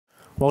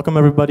Welcome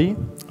everybody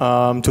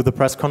to the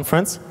press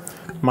conference.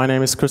 My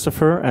name is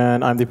Christopher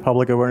and I'm the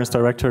Public Awareness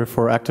Director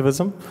for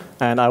Activism,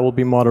 and I will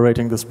be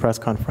moderating this press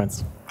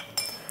conference.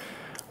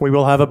 We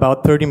will have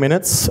about 30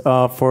 minutes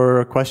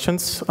for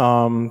questions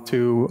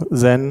to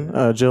Zain,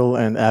 Jill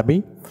and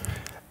Abby.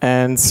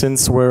 And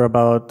since we're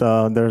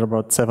there's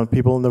about 7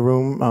 people in the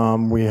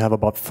room, we have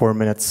about 4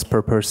 minutes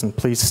per person.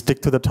 Please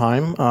stick to the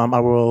time. I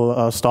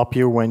will stop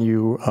you when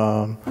you're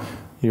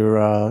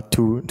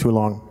too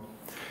long.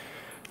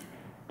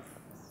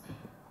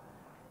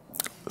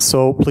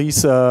 So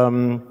please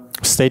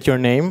state your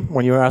name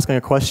when you're asking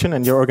a question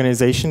and your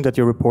organization that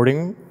you're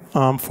reporting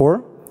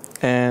for.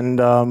 And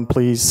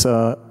please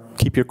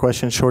keep your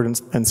question short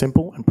and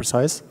simple and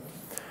precise.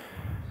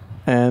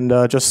 And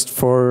just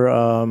for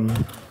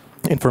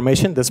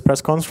information, this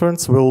press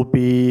conference will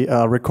be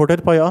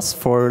recorded by us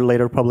for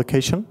later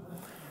publication.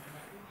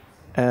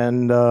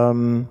 And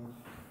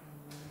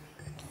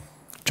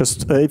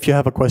just if you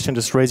have a question,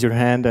 just raise your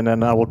hand and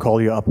then I will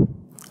call you up.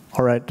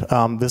 All right,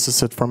 this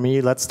is it for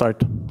me. Let's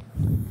start.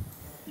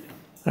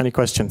 Any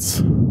questions?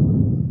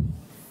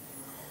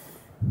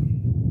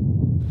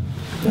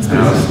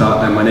 I'll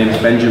start. My name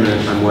is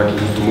Benjamin. I'm working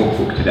for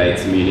Muckbook today.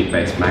 It's a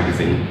Munich-based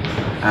magazine.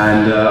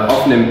 And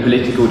often in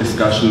political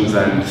discussions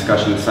and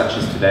discussions such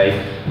as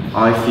today,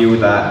 I feel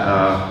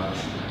that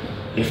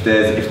if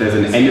there's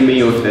an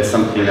enemy or if there's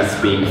something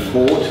that's being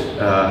fought,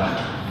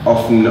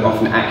 often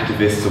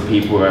activists or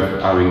people who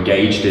are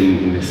engaged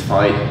in this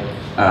fight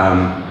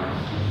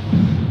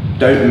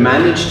don't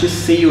manage to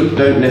see or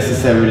don't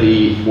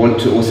necessarily want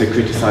to also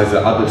criticize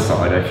the other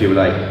side. I feel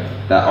like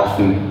that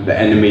often the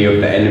enemy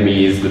of the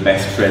enemy is the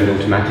best friend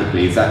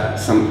automatically. Is that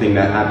something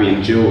that Abby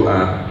and Jill,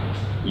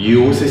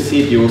 you also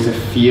see? Do you also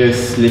fear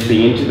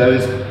slipping into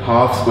those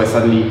paths where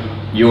suddenly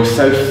you're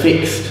so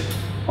fixed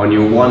on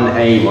your one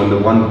aim, on the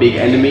one big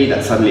enemy,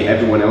 that suddenly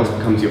everyone else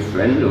becomes your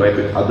friend or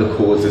every other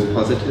cause is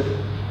positive?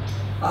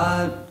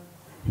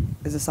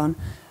 Is this on?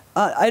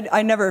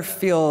 I never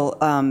feel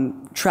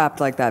trapped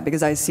like that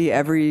because I see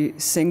every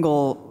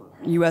single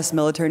U.S.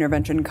 military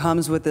intervention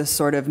comes with this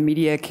sort of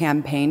media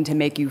campaign to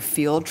make you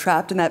feel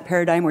trapped in that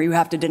paradigm where you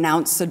have to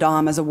denounce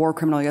Saddam as a war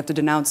criminal, you have to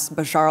denounce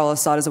Bashar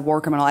al-Assad as a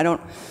war criminal. I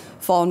don't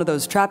fall into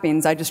those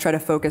trappings. I just try to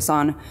focus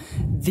on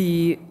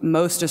the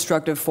most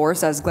destructive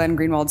force. As Glenn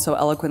Greenwald so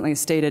eloquently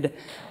stated,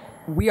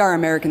 we are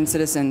American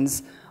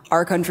citizens.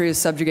 Our country is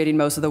subjugating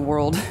most of the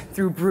world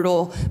through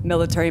brutal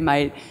military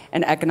might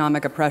and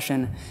economic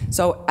oppression.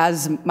 So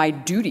as my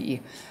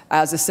duty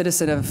as a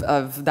citizen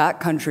of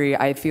that country,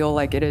 I feel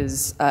like it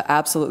is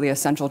absolutely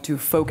essential to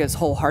focus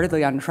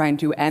wholeheartedly on trying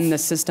to end the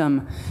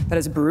system that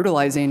is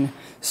brutalizing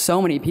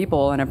so many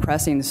people and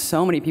oppressing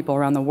so many people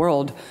around the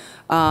world.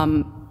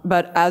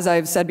 But as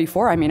I've said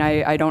before, I mean,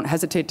 I don't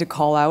hesitate to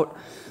call out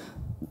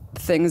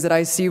things that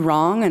I see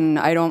wrong, and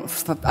I don't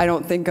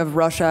think of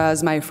Russia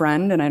as my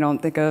friend, and I don't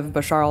think of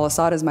Bashar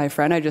al-Assad as my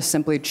friend. I just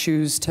simply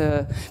choose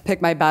to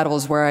pick my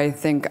battles where I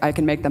think I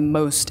can make the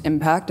most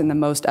impact and the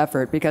most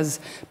effort, because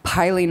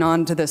piling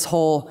on to this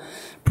whole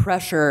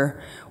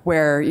pressure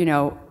where, you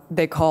know,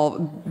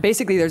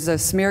 basically there's a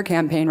smear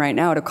campaign right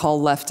now to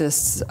call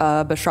leftists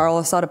Bashar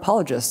al-Assad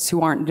apologists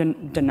who aren't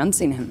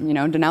denouncing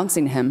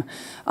him.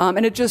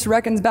 And it just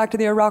reckons back to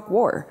the Iraq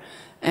War,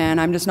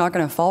 and I'm just not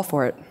going to fall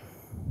for it.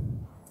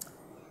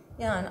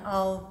 Yeah, and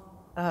I'll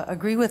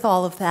agree with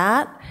all of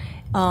that.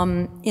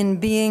 In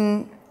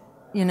being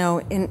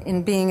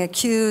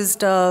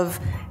accused of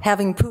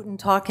having Putin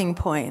talking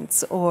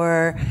points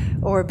or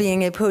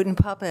being a Putin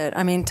puppet,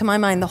 I mean, to my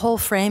mind, the whole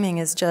framing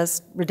is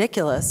just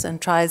ridiculous and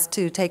tries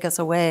to take us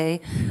away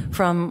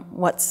from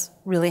what's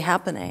really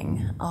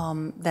happening.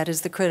 That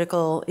is the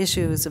critical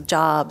issues of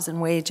jobs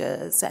and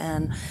wages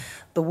and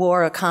the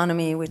war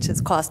economy, which is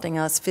costing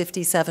us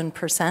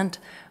 57%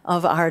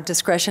 of our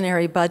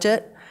discretionary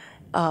budget.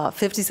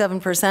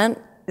 57%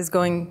 is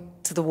going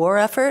to the war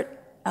effort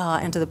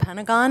and to the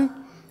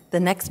Pentagon. The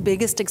next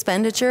biggest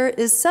expenditure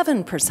is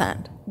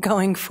 7%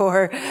 going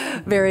for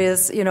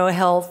various,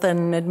 health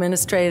and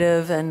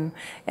administrative and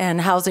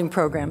housing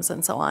programs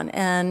and so on.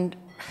 And,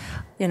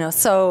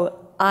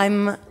 so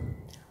I'm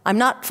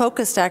not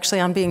focused actually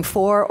on being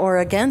for or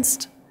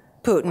against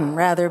Putin,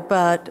 rather,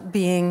 but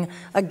being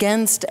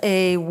against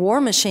a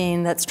war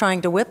machine that's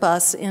trying to whip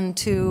us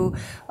into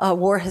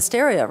war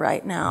hysteria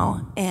right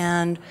now.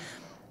 And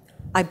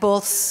I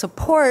both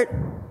support,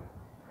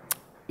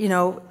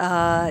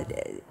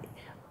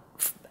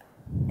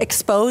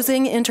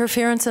 exposing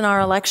interference in our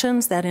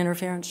elections. That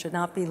interference should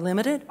not be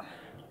limited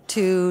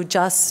to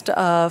just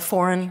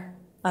foreign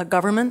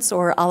governments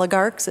or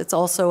oligarchs. It's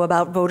also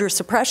about voter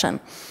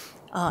suppression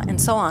and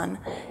so on.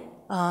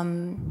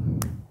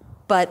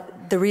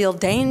 But the real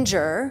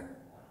danger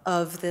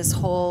of this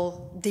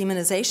whole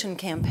demonization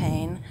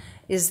campaign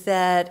is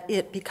that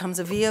it becomes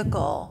a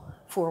vehicle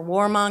for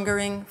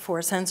warmongering,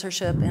 for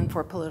censorship, and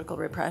for political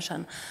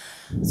repression.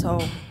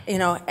 So,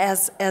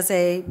 as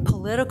a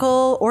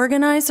political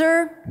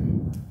organizer,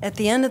 at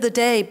the end of the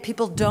day,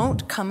 people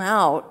don't come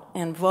out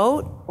and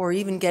vote or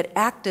even get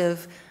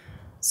active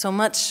so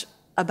much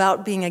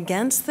about being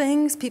against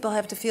things. People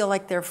have to feel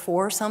like they're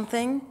for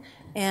something.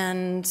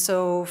 And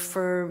so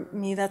for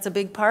me, that's a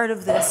big part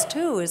of this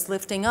too, is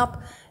lifting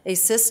up a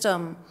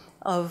system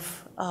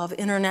of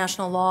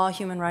international law,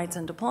 human rights,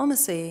 and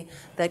diplomacy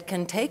that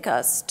can take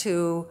us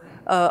to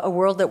a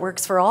world that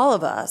works for all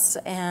of us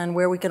and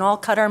where we can all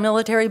cut our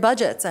military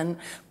budgets, and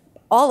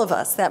all of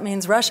us, that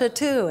means Russia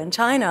too, and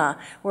China.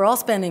 We're all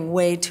spending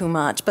way too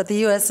much, but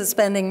the US is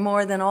spending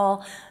more than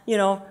all,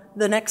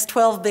 the next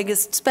 12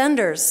 biggest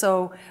spenders.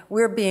 So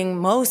we're being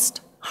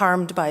most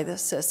harmed by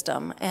this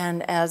system.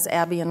 And as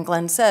Abby and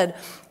Glenn said,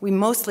 we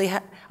mostly,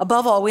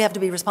 above all, we have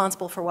to be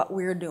responsible for what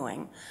we're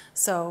doing.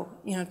 So,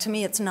 to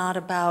me, it's not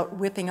about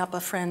whipping up a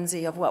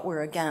frenzy of what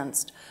we're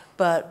against,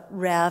 but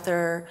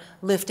rather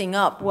lifting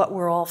up what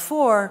we're all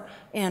for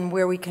and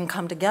where we can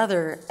come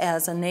together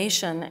as a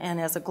nation and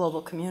as a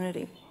global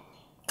community.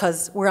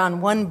 Because we're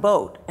on one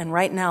boat, and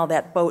right now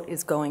that boat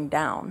is going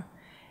down.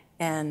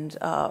 And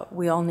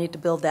we all need to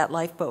build that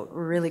lifeboat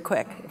really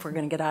quick if we're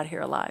going to get out of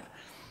here alive.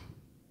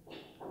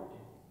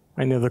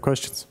 Any other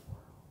questions?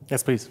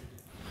 Yes, please.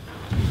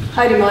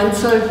 Heidi Mine.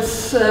 So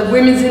it's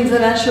Women's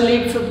International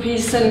League for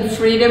Peace and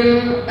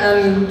Freedom,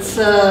 and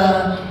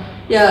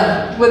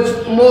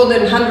with more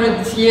than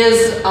 100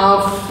 years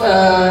of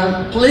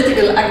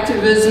political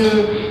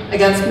activism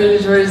against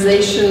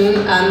militarization,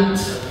 and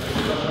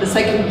the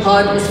second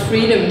part is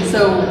freedom,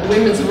 so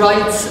women's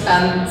rights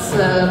and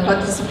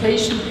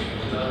participation.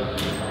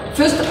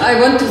 First, I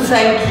want to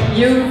thank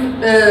you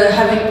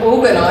having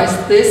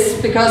organized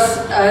this, because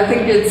I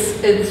think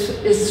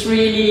it's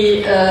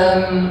really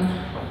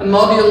a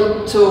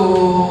model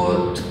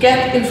to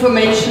get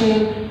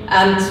information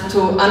and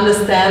to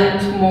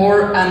understand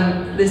more,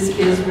 and this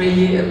is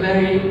really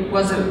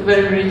was a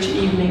very rich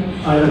evening.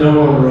 I don't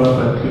want to interrupt,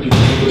 but could you?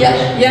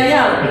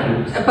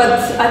 Yeah.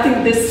 But I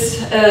think this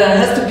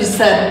has to be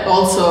said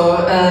also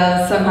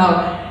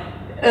somehow.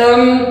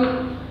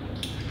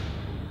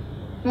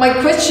 My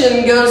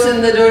question goes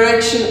in the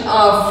direction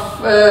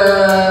of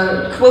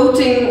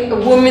quoting a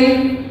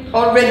woman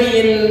already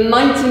in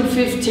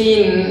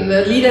 1915,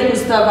 the leader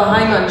Gustave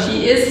Heimann.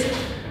 She is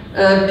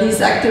a peace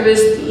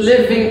activist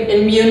living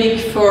in Munich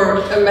for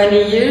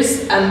many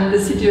years, and the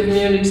city of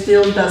Munich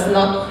still does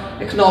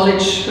not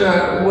acknowledge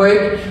her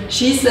work.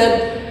 She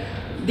said,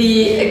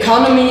 the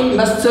economy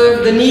must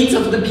serve the needs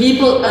of the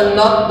people and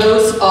not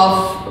those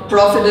of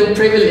profit and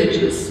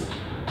privileges.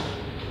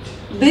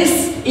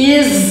 This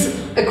is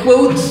a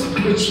quote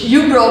which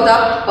you brought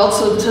up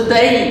also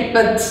today,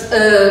 but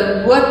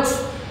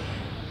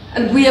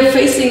and we are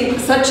facing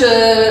such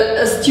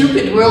a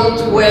stupid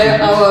world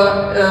where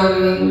our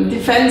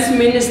defense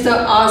minister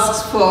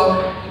asks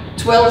for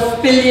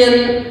 12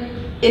 billion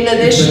in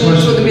addition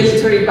to the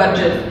military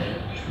budget.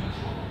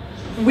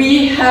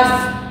 We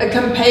have a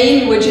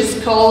campaign which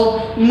is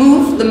called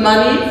Move the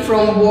Money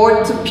from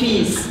War to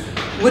Peace.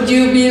 Would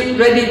you be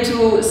ready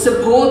to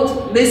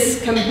support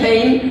this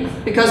campaign?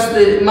 Because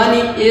the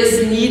money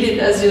is needed,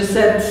 as you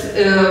said,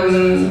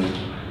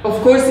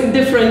 of course, in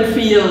different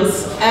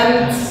fields.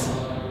 And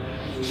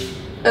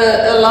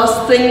a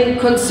last thing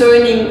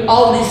concerning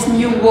all these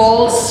new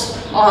walls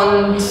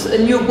and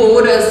new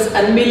borders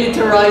and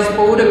militarized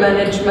border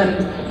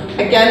management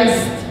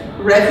against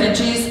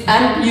refugees,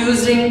 and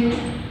using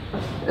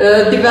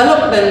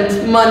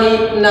development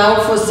money now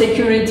for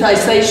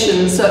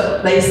securitization,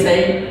 so they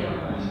say.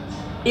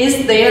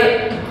 Is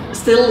there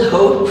still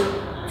hope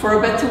for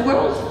a better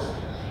world?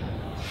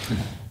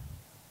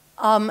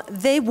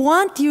 They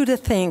want you to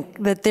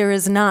think that there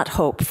is not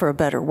hope for a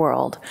better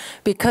world,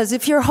 because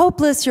if you're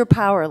hopeless, you're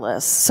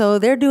powerless. So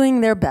they're doing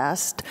their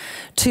best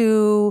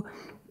to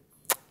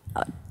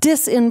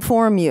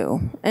disinform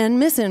you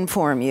and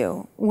misinform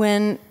you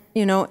when,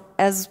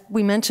 as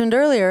we mentioned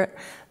earlier,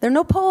 there are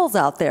no polls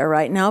out there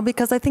right now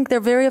because I think they're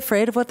very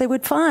afraid of what they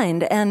would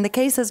find. And the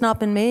case has not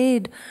been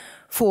made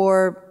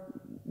for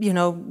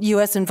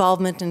U.S.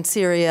 involvement in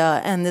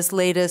Syria and this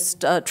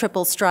latest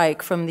triple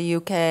strike from the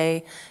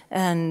UK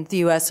and the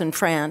U.S. and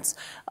France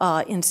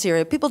in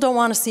Syria. People don't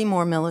want to see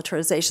more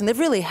militarization. They've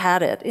really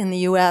had it in the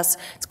U.S.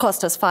 It's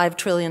cost us $5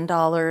 trillion.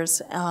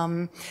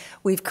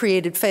 We've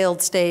created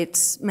failed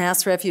states,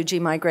 mass refugee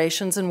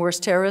migrations, and worse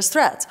terrorist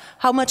threats.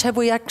 How much have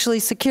we actually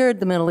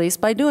secured the Middle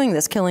East by doing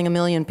this, killing 1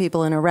 million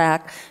people in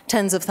Iraq,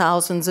 tens of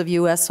thousands of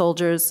U.S.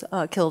 soldiers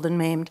killed and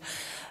maimed?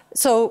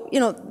 So,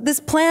 this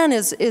plan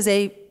is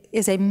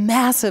a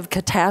massive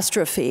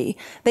catastrophe.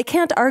 They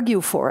can't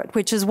argue for it,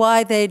 which is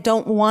why they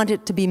don't want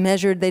it to be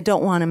measured. They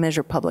don't want to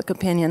measure public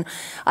opinion.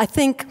 I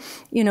think,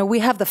 we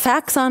have the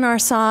facts on our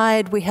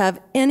side. We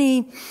have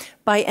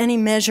by any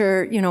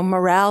measure,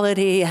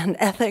 morality and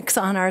ethics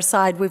on our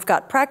side. We've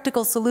got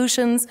practical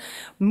solutions,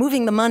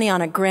 moving the money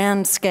on a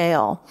grand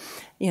scale.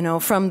 you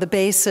know, from the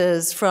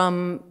bases,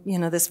 from, you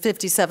know, this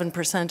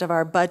 57% of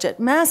our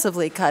budget,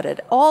 massively cut it.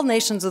 All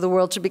nations of the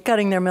world should be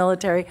cutting their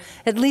military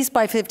at least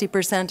by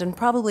 50% and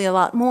probably a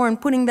lot more, and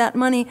putting that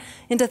money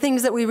into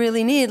things that we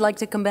really need, like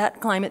to combat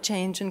climate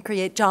change and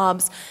create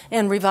jobs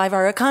and revive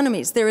our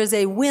economies. There is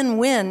a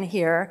win-win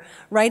here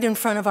right in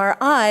front of our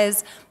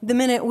eyes the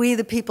minute we,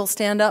 the people,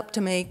 stand up to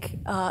make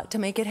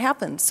it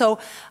happen. So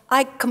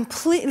I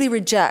completely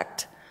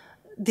reject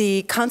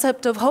the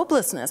concept of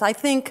hopelessness. I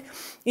think,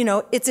 you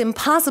know, it's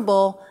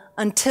impossible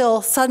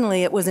until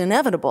suddenly it was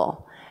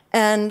inevitable.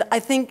 And I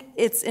think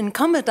it's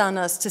incumbent on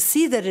us to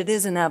see that it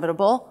is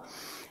inevitable,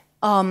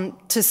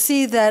 to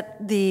see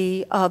that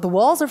the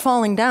walls are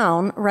falling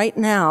down right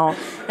now,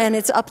 and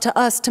it's up to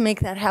us to make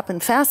that happen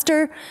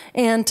faster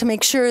and to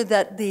make sure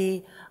that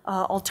the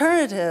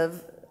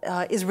alternative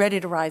is ready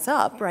to rise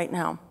up right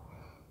now.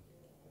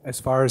 As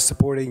far as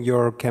supporting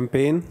your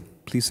campaign,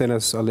 please send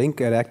us a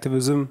link at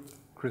Activism.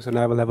 Chris and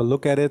I will have a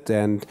look at it,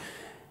 and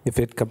if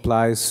it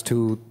complies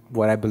to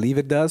what I believe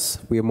it does,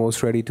 we are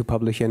most ready to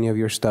publish any of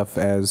your stuff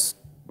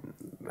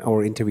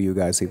or interview you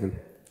guys even.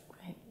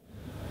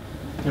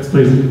 Yes,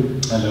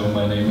 please. Hello,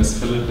 my name is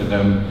Philip, and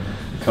I'm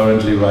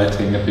currently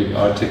writing a big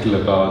article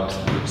about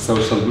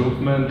social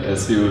movement.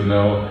 As you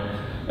know,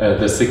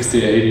 the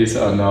 60s, 80s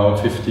are now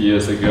 50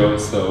 years ago,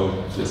 so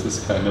this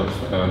is kind of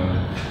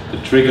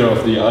the trigger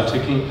of the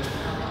article.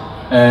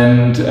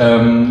 And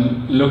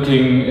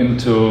looking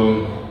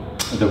into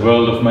the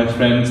world of my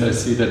friends, I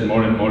see that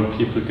more and more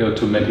people go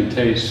to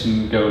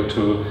meditation, go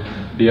to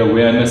the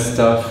awareness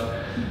stuff,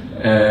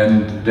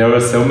 and there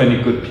are so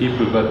many good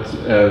people, but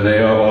they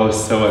are all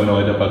so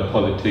annoyed about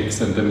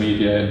politics and the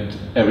media and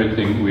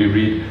everything we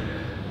read.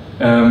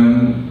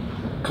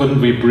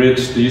 Couldn't we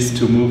bridge these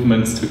two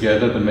movements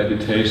together, the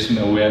meditation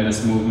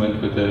awareness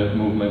movement with the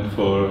movement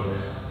for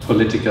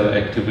political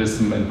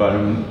activism,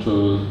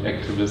 environmental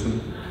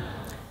activism?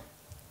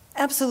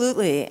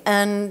 Absolutely.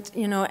 And,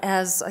 you know,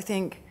 as I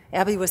think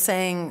Abby was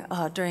saying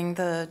during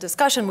the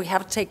discussion, we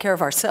have to take care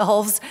of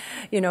ourselves,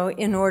 you know,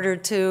 in order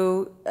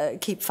to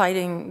keep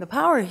fighting the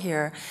power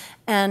here.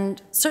 And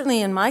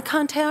certainly in my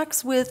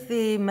contacts with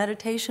the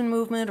meditation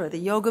movement or the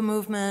yoga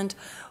movement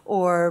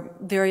or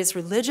various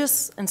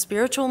religious and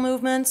spiritual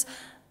movements,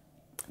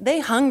 they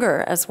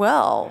hunger as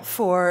well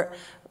for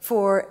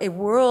a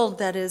world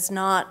that is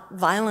not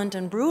violent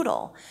and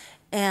brutal.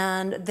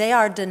 And they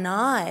are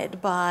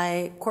denied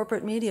by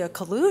corporate media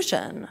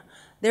collusion.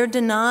 They're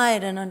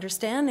denied an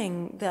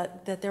understanding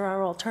that there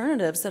are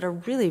alternatives that are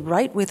really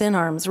right within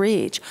arm's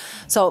reach.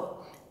 So,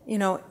 you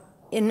know,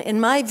 in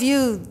my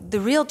view, the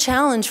real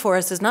challenge for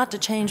us is not to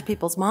change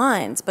people's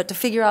minds, but to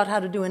figure out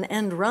how to do an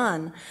end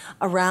run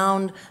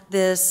around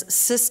this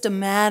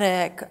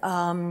systematic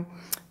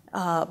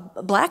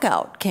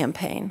blackout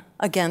campaign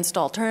against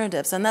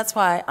alternatives. And that's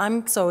why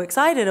I'm so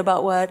excited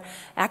about what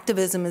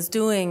activism is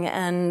doing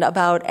and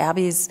about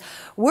Abby's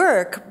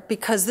work,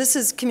 because this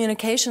is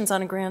communications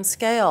on a grand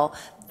scale.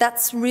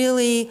 That's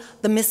really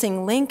the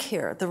missing link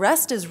here. The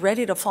rest is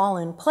ready to fall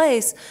in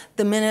place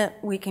the minute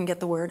we can get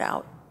the word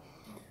out.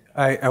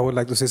 I would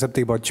like to say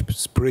something about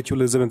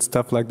spiritualism and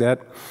stuff like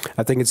that.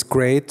 I think it's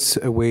great,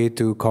 a way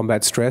to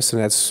combat stress,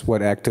 and that's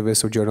what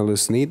activists or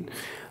journalists need.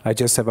 I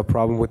just have a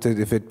problem with it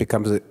if it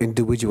becomes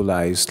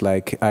individualized.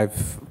 Like,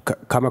 I've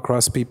come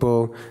across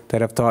people that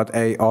have thought,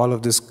 hey, all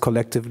of this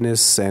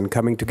collectiveness and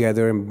coming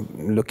together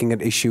and looking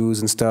at issues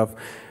and stuff,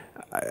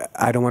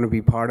 I don't want to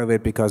be part of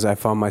it because I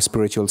found my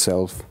spiritual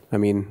self. I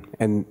mean,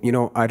 and you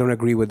know, I don't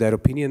agree with that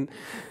opinion.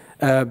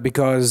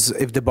 Because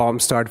if the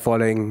bombs start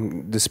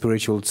falling, the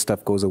spiritual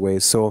stuff goes away.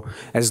 So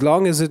as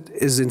long as it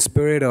is in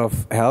spirit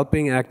of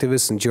helping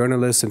activists and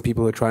journalists and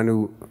people who are trying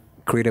to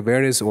create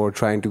awareness or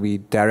trying to be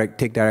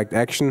take direct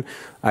action,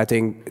 I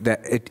think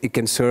that it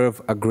can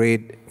serve a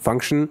great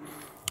function.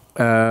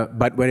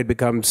 But when it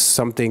becomes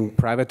something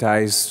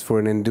privatized for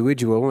an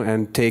individual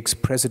and takes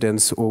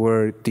precedence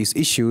over these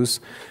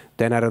issues,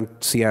 then I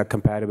don't see a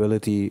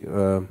compatibility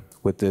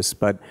with this.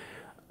 But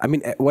I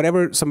mean,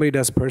 whatever somebody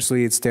does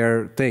personally, it's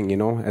their thing, you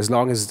know, as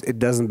long as it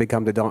doesn't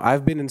become the dom.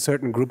 I've been in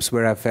certain groups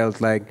where I felt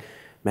like,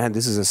 man,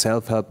 this is a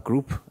self-help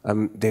group.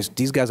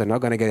 These guys are not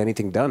going to get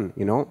anything done,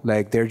 you know,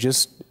 like they're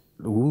just,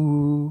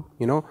 ooh,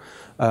 you know.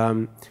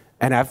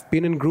 And I've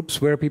been in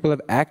groups where people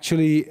have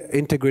actually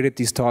integrated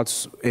these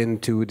thoughts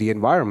into the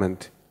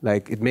environment.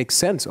 Like, it makes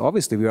sense.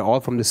 Obviously, we are all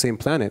from the same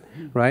planet,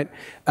 right?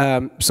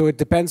 So it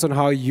depends on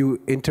how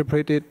you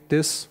interpreted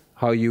this,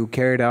 how you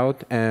carry it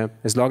out.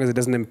 As long as it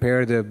doesn't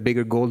impair the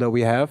bigger goal that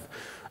we have,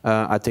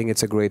 I think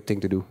it's a great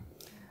thing to do.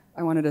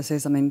 I wanted to say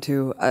something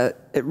too.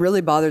 It really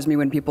bothers me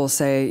when people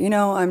say, you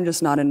know, I'm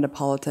just not into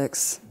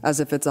politics, as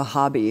if it's a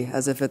hobby,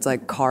 as if it's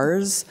like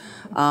cars.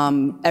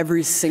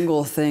 Every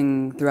single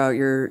thing throughout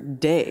your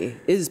day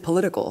is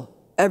political.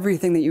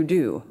 Everything that you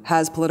do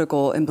has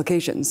political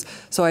implications.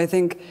 So I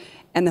think,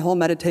 and the whole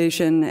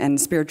meditation and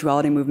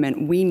spirituality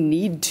movement, we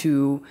need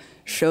to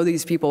show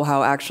these people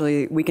how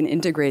actually we can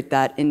integrate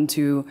that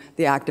into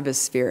the activist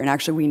sphere. And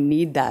actually we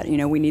need that,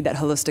 we need that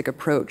holistic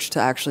approach to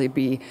actually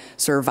be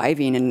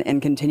surviving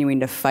and continuing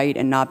to fight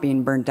and not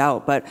being burnt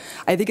out. But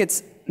I think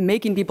it's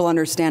making people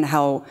understand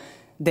how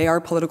they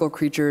are political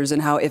creatures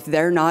and how if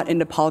they're not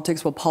into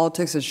politics, well,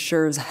 politics is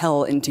sure as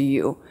hell into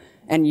you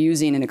and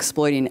using and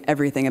exploiting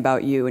everything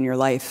about you and your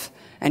life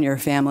and your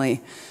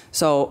family.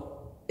 So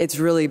it's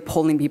really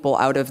pulling people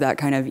out of that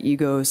kind of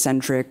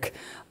egocentric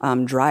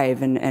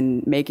drive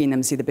and making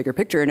them see the bigger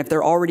picture. And if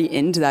they're already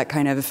into that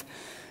kind of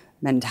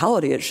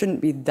mentality, it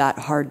shouldn't be that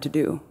hard to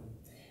do.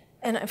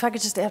 And if I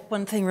could just add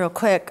one thing real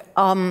quick.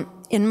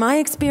 In my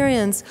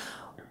experience,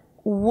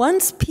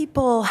 once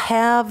people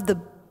have the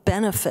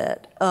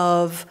benefit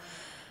of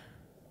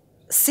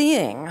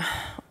seeing,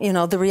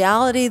 the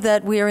reality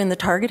that we are in the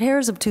target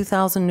hairs of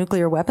 2,000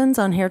 nuclear weapons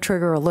on hair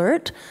trigger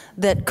alert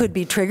that could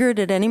be triggered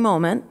at any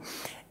moment,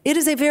 it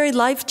is a very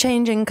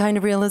life-changing kind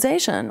of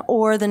realization,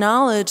 or the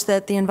knowledge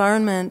that the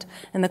environment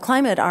and the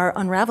climate are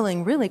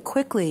unraveling really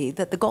quickly,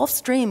 that the Gulf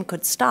Stream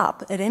could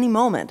stop at any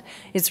moment.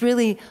 It's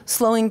really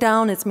slowing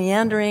down, it's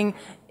meandering,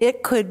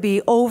 it could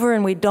be over,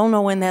 and we don't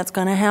know when that's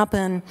going to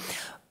happen.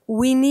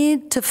 We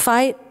need to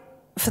fight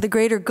for the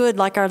greater good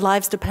like our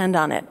lives depend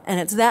on it. And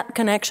it's that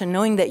connection,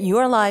 knowing that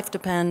your life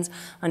depends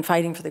on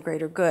fighting for the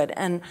greater good.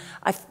 And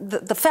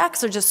the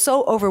facts are just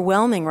so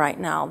overwhelming right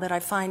now that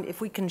I find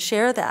if we can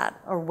share that,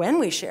 or when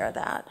we share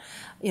that,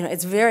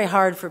 it's very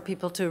hard for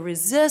people to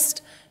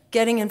resist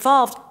getting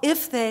involved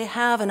if they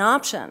have an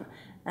option.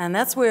 And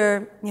that's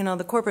where,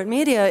 the corporate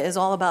media is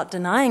all about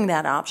denying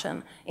that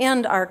option.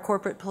 And our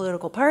corporate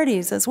political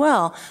parties as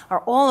well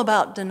are all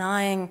about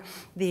denying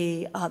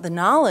the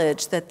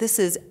knowledge that this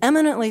is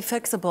eminently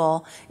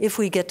fixable if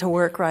we get to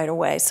work right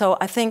away. So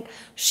I think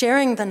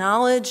sharing the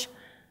knowledge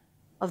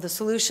of the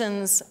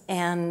solutions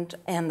and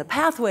the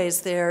pathways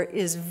there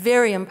is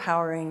very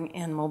empowering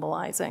and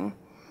mobilizing.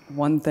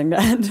 One thing to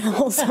add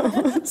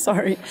also,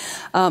 sorry.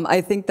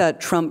 I think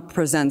that Trump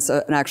presents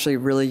an actually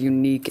really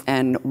unique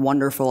and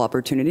wonderful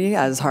opportunity,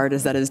 as hard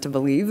as that is to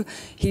believe.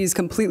 He's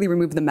completely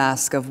removed the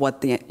mask of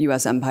what the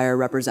US empire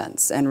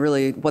represents and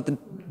really what the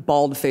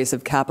bald face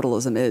of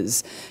capitalism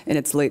is in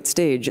its late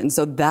stage. And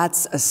so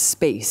that's a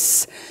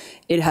space.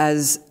 It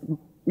has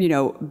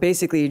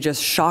basically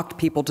just shocked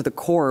people to the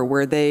core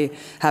where they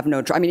have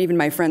no, even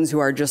my friends who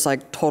are just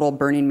like total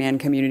Burning Man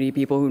community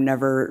people who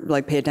never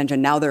pay attention,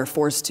 now they're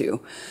forced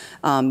to.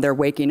 They're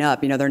waking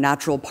up, their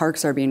natural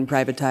parks are being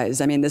privatized.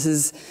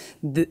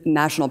 The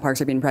national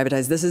parks are being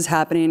privatized. This is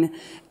happening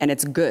and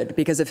it's good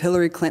because if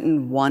Hillary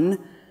Clinton won,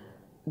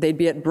 they'd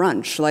be at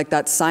brunch. Like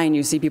that sign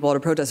you see people at a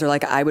protest, they're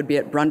like, I would be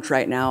at brunch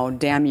right now,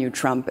 damn you,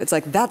 Trump. It's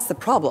like, that's the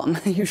problem.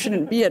 You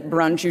shouldn't be at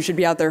brunch. You should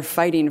be out there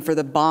fighting for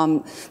the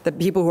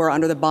people who are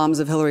under the bombs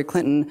of Hillary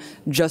Clinton,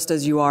 just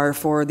as you are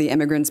for the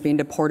immigrants being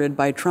deported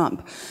by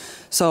Trump.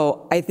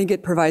 So I think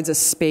it provides a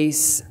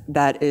space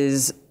that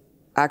is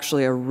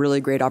actually a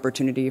really great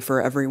opportunity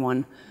for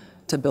everyone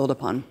to build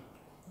upon.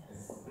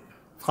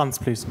 Franz,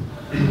 please.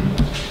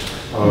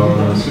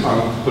 I'm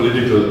a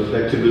political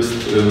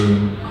activist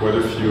in quite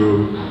a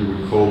few, you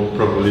would call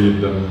probably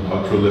them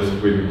ultra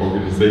left-wing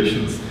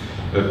organizations,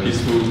 a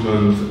peace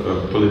movement,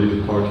 a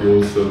political party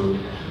also,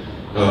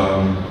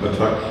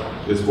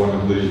 ATTAC is one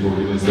of the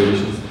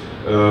organizations.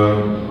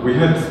 We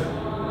had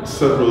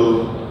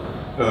several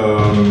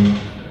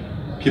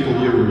people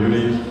here in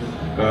Munich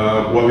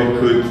where we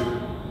could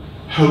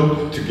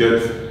hope to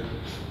get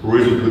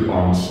really good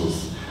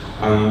answers.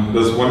 And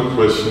there's one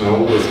question I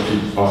always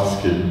keep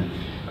asking.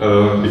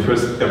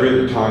 Because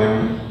every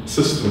time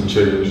system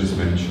change is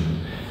mentioned.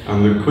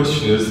 And the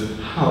question is,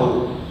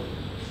 how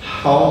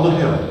the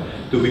hell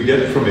do we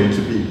get from A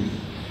to B?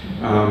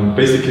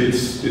 Basically,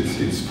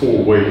 it's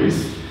four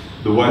ways.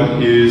 The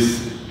one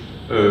is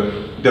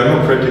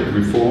democratic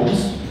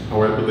reforms,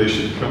 however they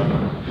should come.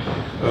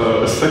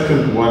 A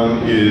second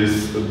one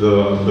is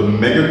the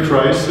mega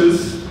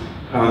crisis,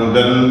 and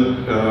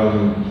then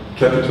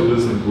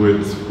capitalism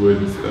would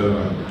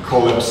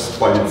collapse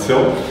by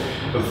itself.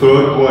 The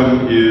third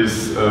one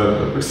is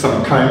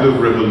some kind of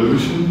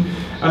revolution,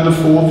 and the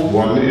fourth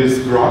one is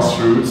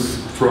grassroots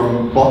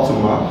from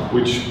bottom up,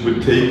 which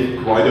would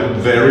take quite a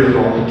very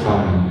long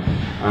time.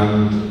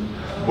 And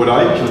what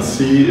I can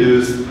see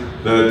is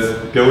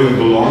that going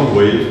the long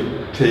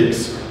way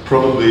takes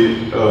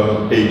probably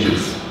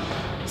ages.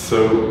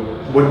 So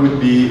what would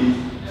be,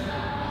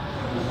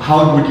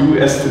 how would you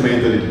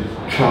estimate that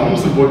it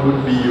comes, and what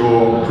would be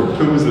your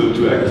proposal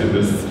to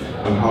activists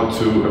on how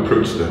to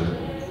approach that?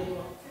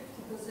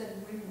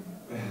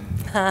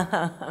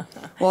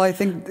 Well, I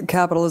think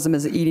capitalism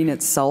is eating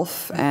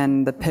itself,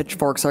 and the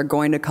pitchforks are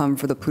going to come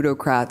for the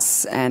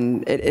plutocrats,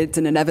 and it's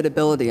an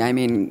inevitability.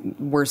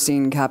 We're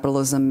seeing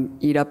capitalism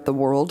eat up the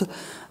world,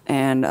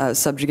 and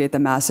subjugate the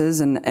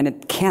masses, and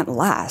it can't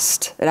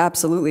last. It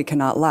absolutely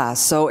cannot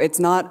last. So it's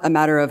not a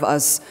matter of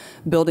us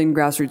building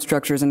grassroots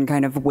structures and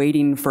kind of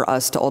waiting for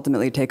us to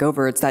ultimately take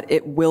over. It's that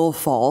it will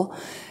fall,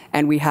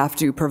 and we have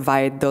to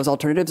provide those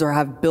alternatives or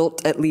have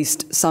built at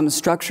least some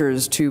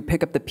structures to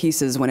pick up the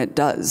pieces when it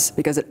does,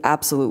 because it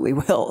absolutely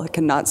will. It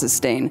cannot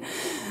sustain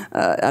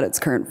at its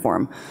current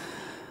form.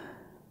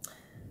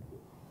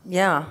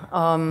 Yeah,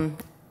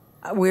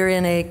 we're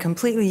in a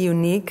completely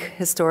unique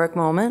historic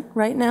moment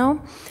right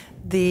now.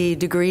 The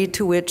degree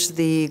to which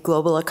the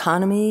global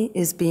economy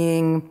is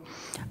being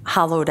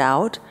hollowed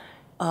out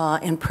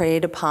and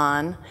preyed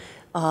upon,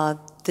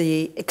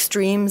 the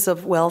extremes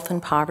of wealth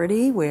and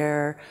poverty,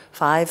 where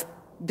 5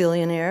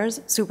 billionaires,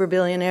 super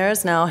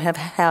billionaires, now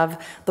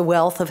have the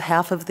wealth of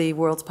half of the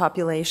world's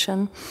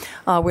population,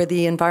 where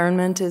the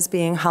environment is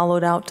being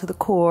hollowed out to the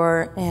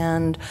core,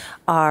 and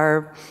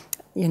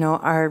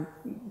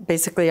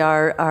basically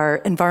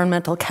our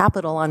environmental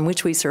capital on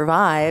which we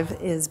survive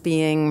is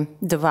being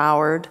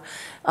devoured,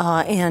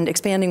 and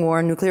expanding war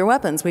and nuclear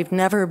weapons. We've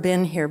never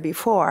been here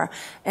before.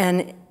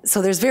 And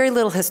so there's very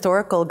little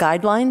historical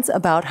guidelines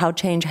about how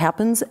change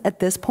happens at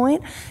this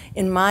point.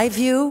 In my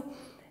view,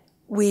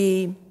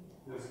 There's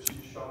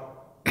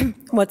G-Sharp.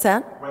 What's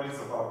that? When it's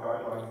about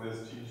guidelines,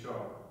 there's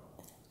G-Sharp.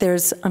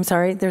 I'm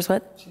sorry, there's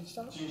what?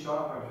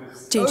 G-Sharp and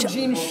his...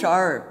 Gene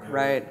Sharp,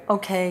 right.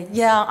 Okay,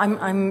 yeah,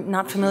 I'm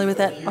not familiar with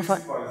that.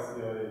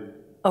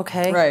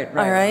 Okay. Right.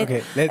 All right.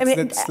 Okay,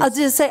 I'll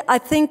just say, I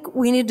think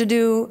we need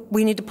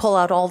to pull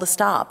out all the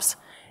stops.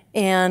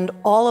 And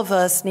all of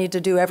us need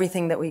to do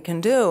everything that we can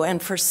do.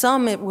 And for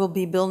some, it will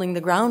be building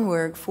the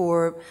groundwork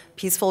for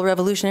peaceful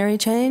revolutionary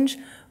change.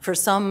 For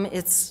some,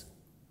 it's,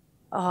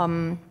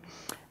 I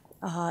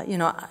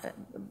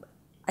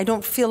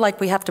don't feel like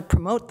we have to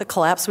promote the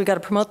collapse. We got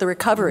to promote the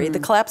recovery. The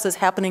collapse is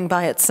happening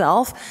by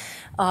itself.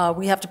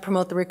 We have to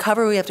promote the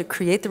recovery. We have to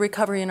create the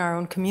recovery in our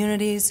own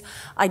communities.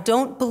 I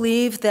don't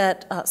believe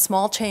that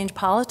small change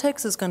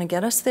politics is going to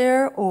get us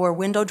there, or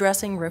window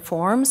dressing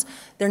reforms.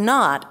 They're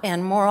not,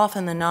 and more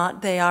often than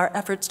not, they are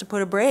efforts to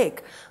put a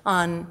brake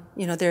on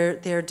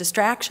their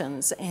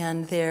distractions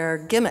and their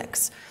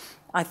gimmicks.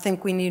 I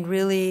think we need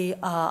really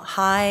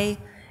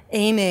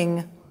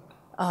high-aiming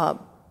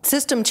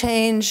system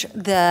change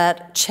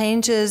that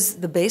changes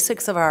the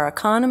basics of our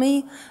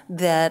economy,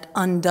 that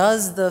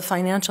undoes the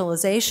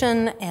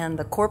financialization and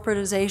the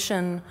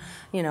corporatization,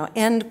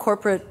 end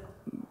corporate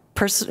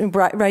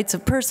rights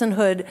of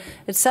personhood,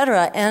 et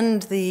cetera,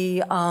 end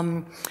the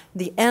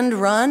end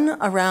run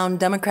around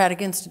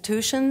democratic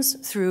institutions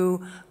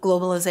through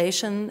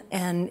globalization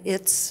and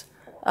its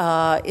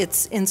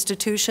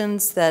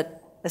institutions that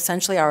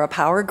essentially are a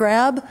power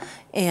grab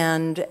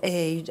and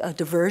a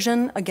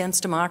diversion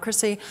against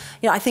democracy.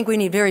 I think we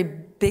need very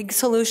big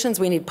solutions.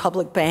 We need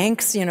public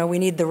banks. We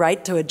need the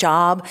right to a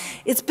job.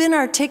 It's been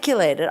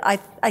articulated. I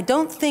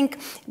don't think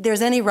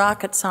there's any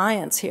rocket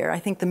science here. I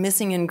think the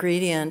missing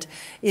ingredient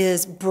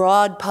is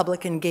broad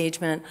public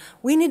engagement.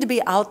 We need to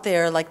be out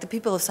there like the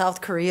people of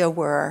South Korea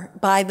were,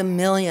 by the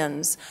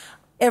millions,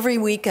 every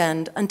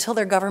weekend until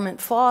their government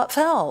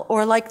fell,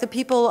 or like the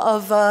people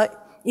of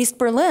East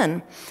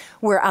Berlin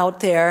were out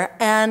there.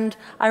 And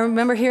I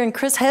remember hearing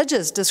Chris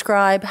Hedges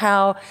describe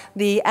how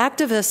the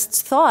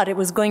activists thought it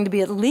was going to be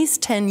at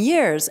least 10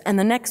 years, and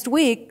the next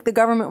week the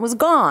government was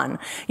gone.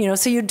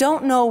 So you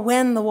don't know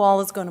when the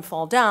wall is going to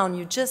fall down.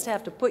 You just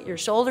have to put your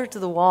shoulder to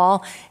the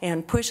wall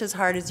and push as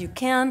hard as you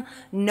can,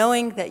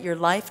 knowing that your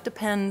life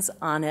depends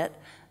on it.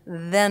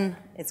 Then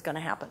it's going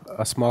to happen.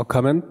 A small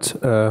comment.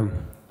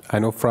 I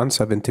know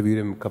Franz, I've interviewed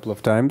him a couple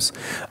of times.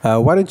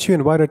 Why don't you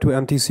invite her to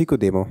anti-Seco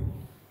demo?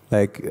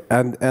 Like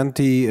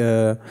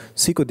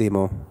anti-Seco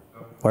demo.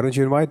 Why don't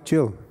you invite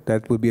Jill?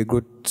 That would be a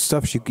good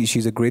stuff.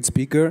 She's a great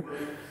speaker.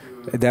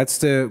 That's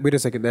the, wait a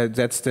second,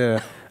 that's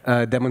the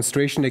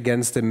demonstration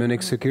against the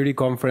Munich Security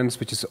Conference,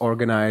 which is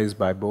organized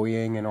by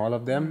Boeing and all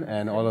of them,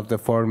 and all of the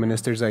foreign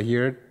ministers are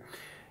here.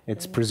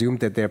 It's presumed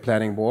that they're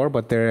planning war,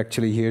 but they're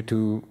actually here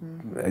to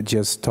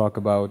just talk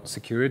about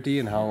security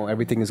and how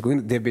everything is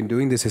going. They've been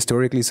doing this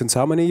historically since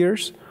how many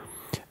years?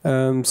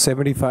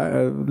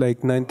 75,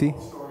 like 90?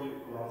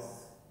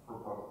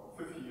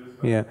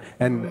 Yeah,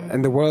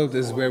 and the world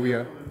is where we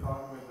are.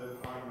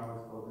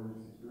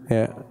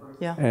 Yeah,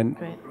 yeah, and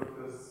great.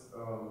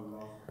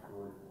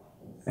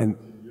 And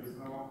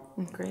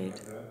great.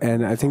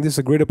 And I think this is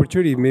a great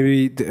opportunity.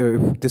 Maybe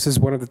this is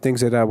one of the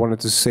things that I wanted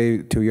to say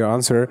to your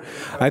answer.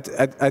 I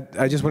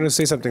just want to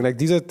say something. Like,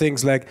 these are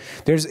things like,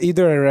 there's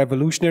either a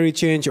revolutionary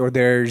change or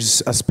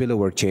there's a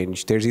spillover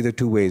change. There's either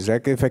two ways.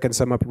 Like, if I can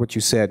sum up what you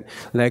said,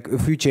 like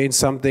if you change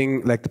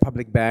something like the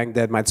public bank,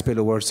 that might spill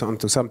over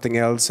onto something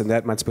else, and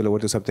that might spill over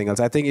to something else.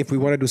 I think if we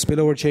want to do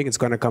spillover change, it's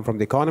going to come from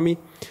the economy,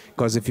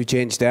 because if you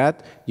change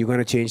that, you're going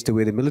to change the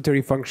way the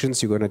military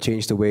functions. You're going to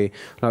change the way.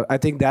 I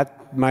think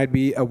that might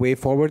be a way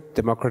forward.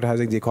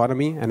 democratizing the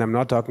economy, and I'm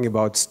not talking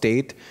about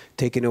state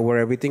taking over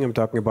everything. I'm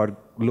talking about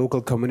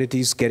local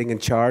communities getting in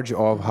charge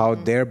of how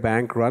their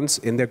bank runs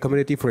in their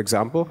community, for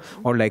example,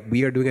 or like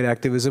we are doing at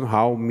Activism,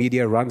 how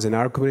media runs in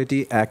our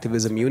community,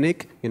 Activism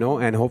Munich, you know,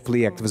 and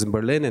hopefully Activism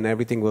Berlin, and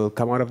everything will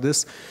come out of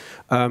this.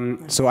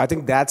 So I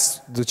think that's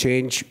the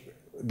change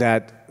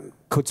that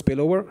could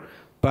spill over.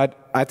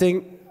 But I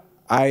think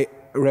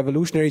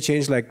revolutionary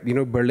change like, you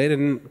know, Berlin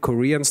and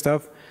Korea and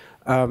stuff,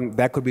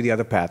 that could be the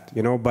other path,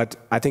 you know. But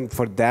I think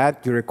for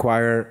that you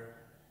require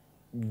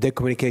the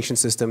communication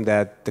system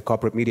that the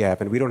corporate media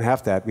have, and we don't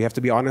have that. We have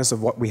to be honest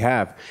of what we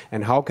have,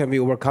 and how can we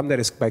overcome that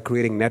is by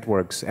creating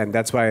networks, and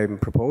that's why I'm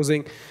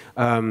proposing.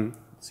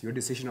 It's your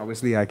decision,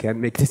 obviously. I can't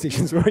make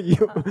decisions for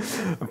you.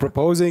 I'm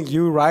proposing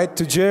you write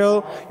to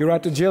Jill,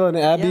 and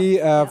Abby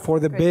for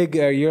the big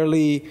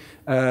yearly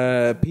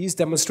peace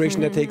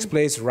demonstration that takes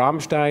place.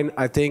 Rammstein.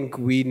 I think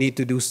we need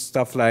to do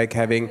stuff like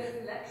having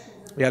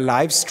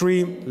live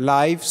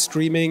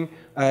streaming.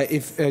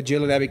 If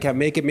Jill and Abby can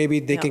make it, maybe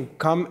they can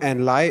come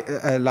and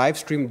live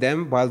stream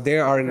them while they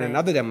are in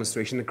another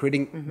demonstration,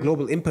 creating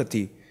global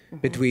empathy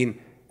between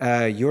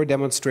your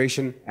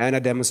demonstration and a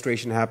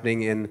demonstration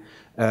happening in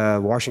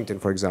Washington,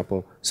 for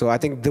example. So I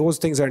think those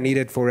things are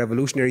needed for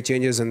revolutionary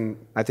changes, and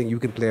I think you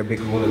can play a big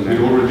role in that.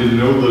 We already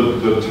know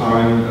the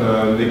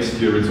time next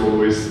year. It's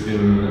always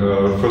in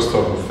first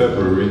half of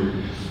February.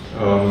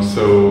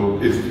 So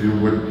if you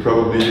would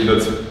probably,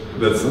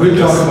 that's we'll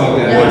talk about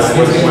that.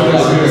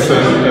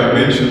 What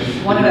mentioned.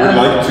 You would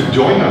like to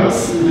join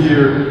us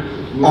here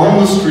on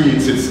the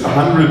streets. It's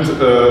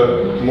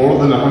more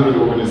than 100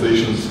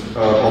 organizations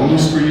on the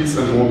streets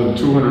and more than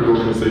 200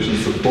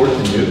 organizations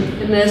supporting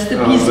it. And there's the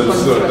peace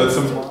conference.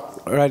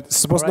 All right,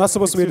 it's not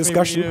supposed to be a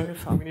discussion.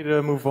 We need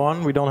to move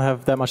on. We don't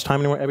have that much time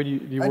anymore. Abby,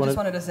 do you I just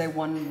wanted to say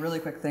one really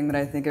quick thing that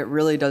I think it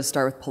really does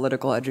start with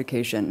political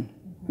education,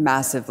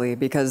 massively,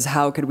 because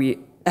how could we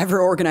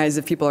ever organize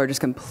if people are just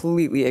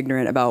completely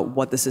ignorant about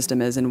what the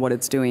system is and what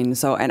it's doing.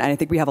 So, and I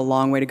think we have a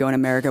long way to go in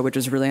America, which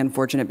is really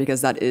unfortunate because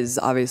that is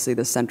obviously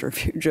the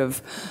centrifuge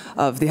of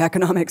the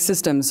economic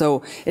system.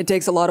 So it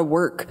takes a lot of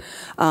work,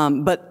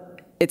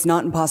 but it's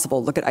not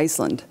impossible. Look at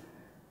Iceland.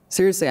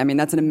 Seriously, I mean,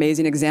 that's an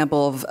amazing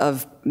example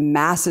of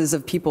masses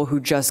of people who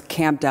just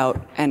camped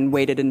out and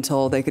waited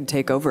until they could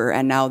take over,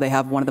 and now they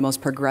have one of the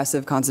most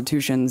progressive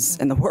constitutions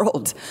in the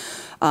world.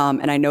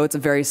 And I know it's a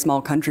very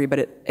small country,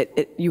 but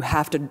you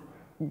have to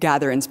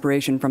gather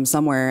inspiration from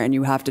somewhere, and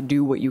you have to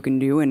do what you can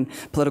do, and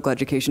political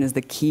education is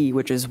the key,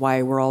 which is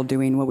why we're all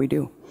doing what we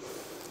do.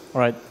 All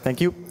right,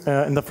 thank you.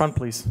 In the front,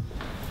 please.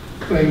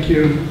 Thank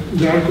you.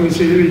 Darko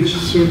Vasiljevic,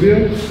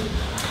 Serbia,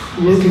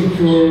 working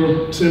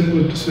for,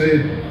 simply to say,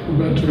 a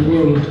better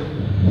world.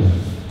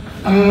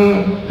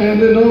 And I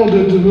know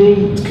that the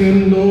world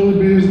can only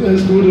be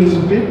as good as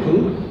the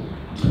people,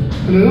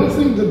 and I don't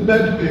think the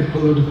bad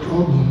people are the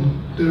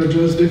problem, they are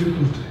just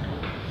difficulty.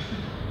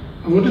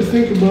 I want to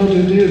think about the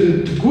idea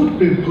that the good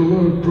people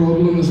are a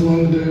problem as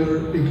long as they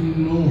are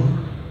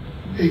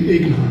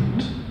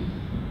ignorant.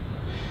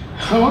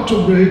 How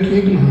to break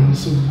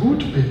ignorance of good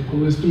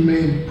people is the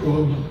main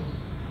problem.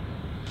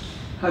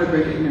 How to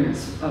break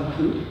ignorance of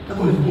who? Of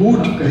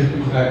good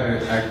people.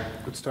 I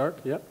could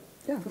start, yeah.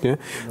 Yeah.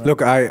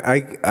 Look,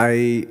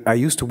 I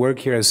used to work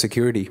here as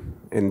security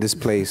in this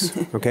place,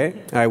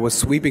 okay? I was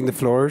sweeping the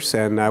floors,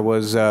 and I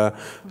was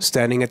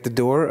standing at the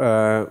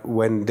door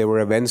when there were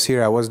events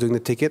here. I was doing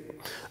the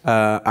ticket.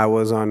 I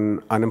was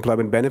on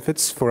unemployment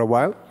benefits for a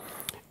while.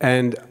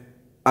 And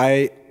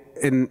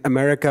in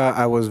America,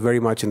 I was very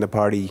much in the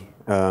party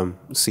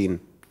scene.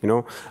 You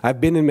know,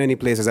 I've been in many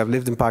places. I've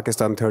lived in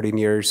Pakistan 13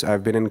 years.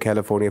 I've been in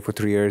California for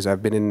 3 years.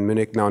 I've been in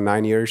Munich now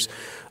 9 years.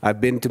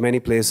 I've been to many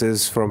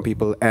places from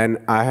people, and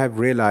I have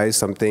realized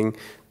something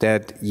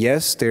that,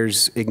 yes,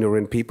 there's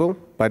ignorant people,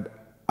 but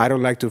I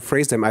don't like to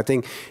phrase them. I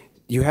think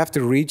you have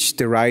to reach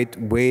the right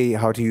way.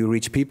 How do you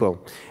reach people?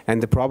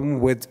 And the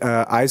problem with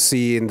I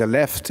see in the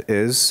left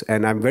is,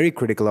 and I'm very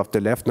critical of the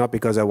left, not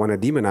because I want to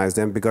demonize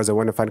them, because I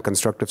want to find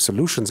constructive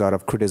solutions out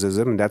of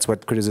criticism. And that's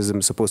what criticism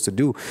is supposed to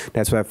do.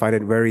 That's why I find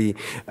it very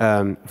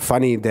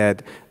funny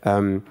that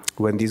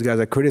when these guys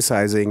are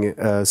criticizing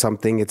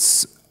something,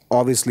 it's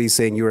obviously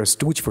saying you're a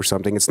stooge for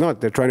something. It's not.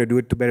 They're trying to do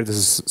it to better the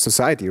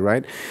society,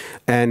 right?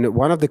 And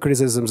one of the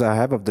criticisms I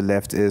have of the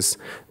left is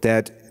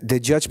that they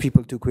judge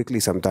people too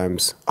quickly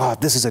sometimes. Oh,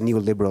 this is a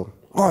neoliberal.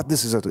 Oh,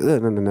 this is a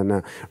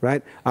no,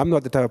 right? I'm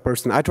not the type of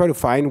person. I try to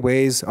find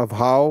ways of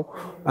how,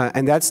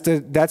 and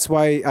that's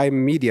why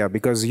I'm media,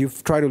 because you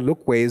try to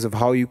look ways of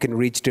how you can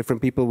reach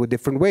different people with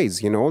different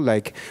ways, you know,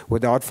 like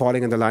without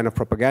falling in the line of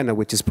propaganda,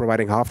 which is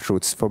providing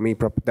half-truths. For me,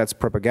 that's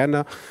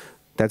propaganda.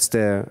 That's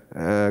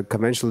the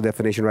conventional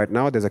definition right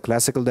now. There's a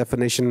classical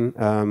definition,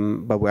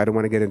 but I don't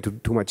want to get into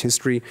too much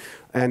history.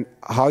 And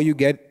how you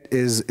get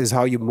is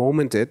how you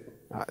moment it,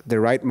 the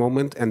right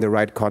moment and the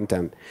right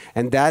content.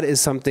 And that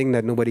is something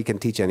that nobody can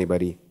teach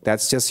anybody.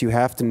 That's just, you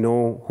have to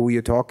know who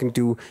you're talking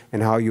to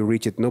and how you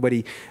reach it.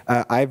 Nobody,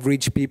 I've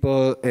reached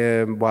people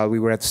while we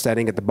were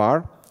standing at the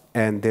bar,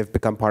 and they've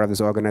become part of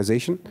this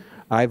organization.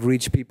 I've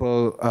reached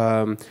people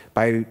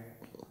by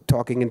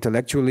talking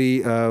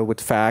intellectually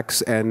with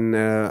facts and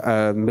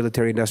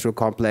military-industrial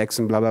complex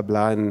and blah, blah,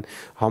 blah, and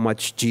how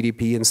much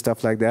GDP and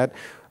stuff like that.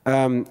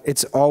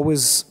 It's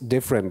always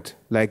different.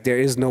 Like, there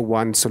is no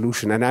one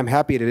solution. And I'm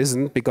happy it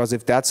isn't, because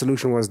if that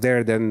solution was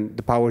there, then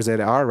the powers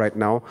that are right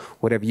now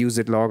would have used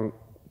it long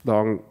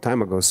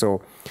time ago.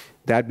 So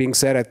that being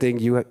said, I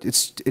think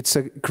it's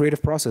a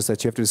creative process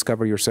that you have to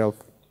discover yourself.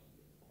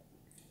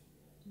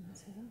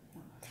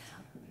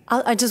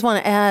 I just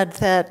want to add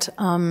that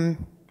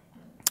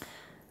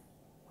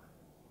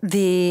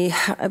the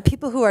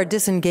people who are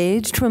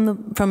disengaged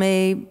from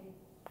a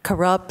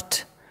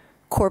corrupt,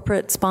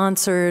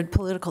 corporate-sponsored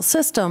political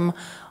system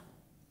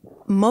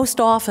most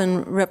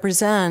often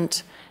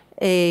represent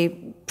a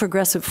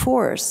progressive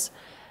force.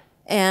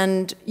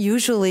 And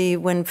usually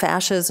when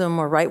fascism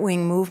or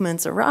right-wing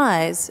movements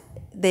arise,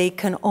 they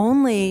can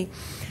only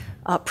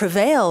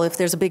prevail if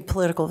there's a big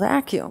political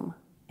vacuum.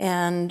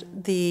 And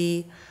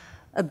the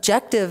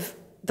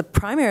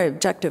primary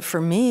objective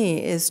for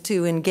me is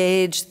to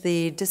engage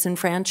the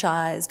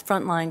disenfranchised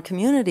frontline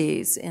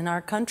communities in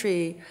our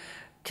country,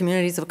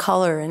 communities of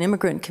color and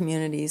immigrant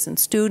communities and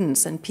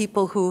students and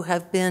people who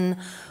have been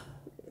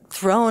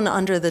thrown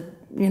under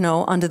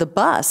the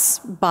bus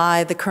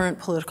by the current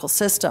political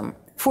system.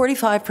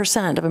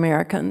 45% of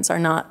Americans are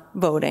not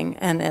voting,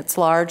 and it's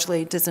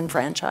largely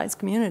disenfranchised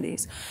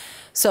communities.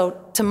 So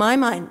to my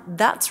mind,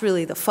 that's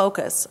really the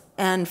focus.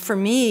 And for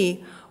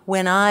me,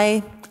 when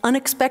I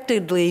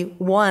unexpectedly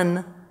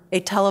won a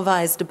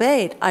televised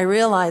debate, I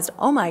realized,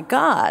 oh my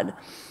God,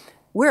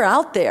 we're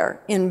out there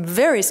in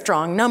very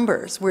strong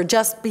numbers. We're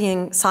just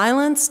being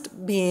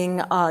silenced,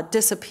 being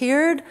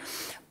disappeared.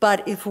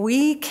 But if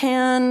we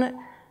can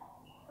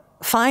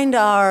find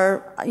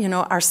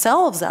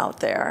ourselves out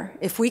there,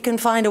 if we can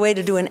find a way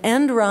to do an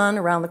end run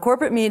around the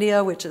corporate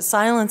media, which is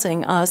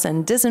silencing us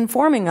and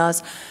disinforming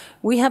us,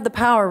 we have the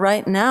power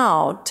right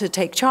now to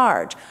take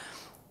charge.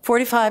 A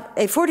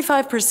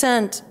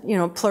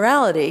 45%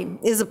 plurality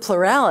is a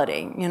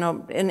plurality.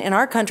 In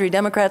our country,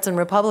 Democrats and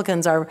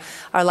Republicans are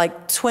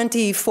like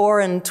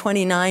 24 and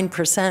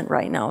 29%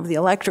 right now of the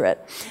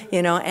electorate.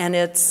 And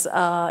it's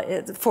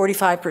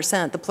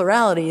 45%. The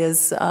plurality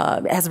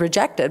has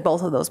rejected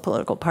both of those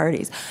political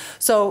parties.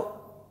 So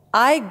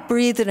I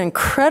breathed an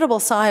incredible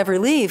sigh of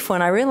relief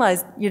when I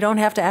realized you don't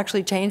have to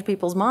actually change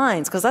people's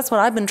minds, because that's what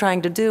I've been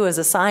trying to do as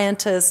a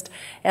scientist,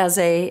 as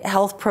a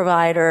health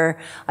provider.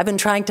 I've been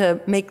trying to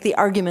make the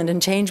argument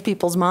and change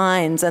people's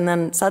minds, and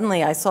then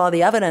suddenly I saw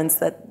the evidence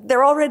that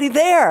they're already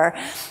there,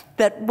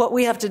 that what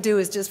we have to do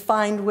is just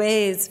find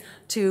ways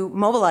to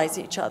mobilize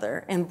each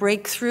other and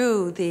break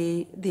through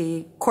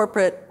the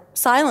corporate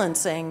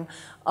silencing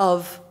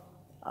of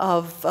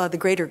the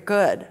greater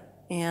good.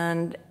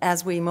 And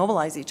as we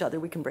mobilize each other,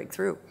 we can break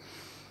through.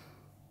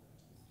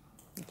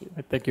 Thank you.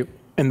 Thank you.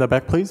 In the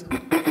back, please.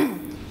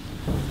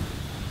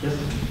 Yes.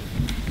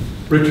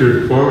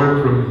 Richard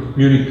Forward from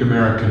Munich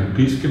American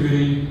Peace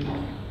Committee.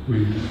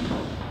 We've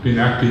been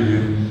active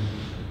in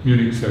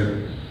Munich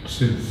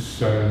since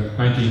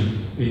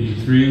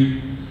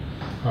 1983,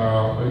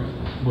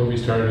 where we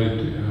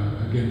started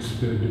against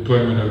the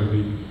deployment of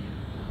the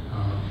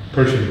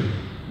Pershing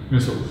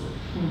missiles.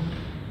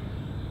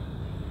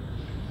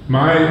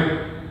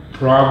 My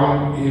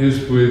problem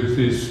is with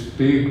this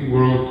big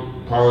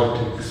world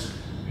politics,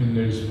 and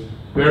there's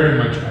very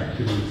much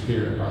activity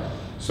here about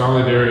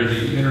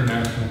solidarity,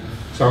 international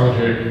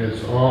solidarity, and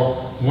it's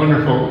all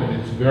wonderful and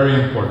it's very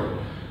important.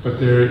 But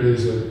there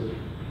is a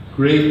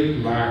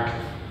great lack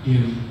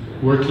in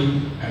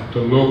working at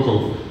the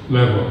local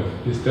level.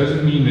 This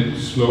doesn't mean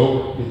it's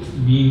slow, it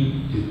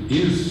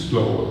is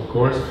slow, of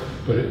course,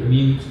 but it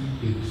means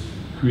it's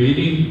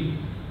creating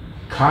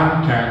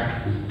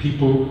contact with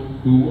people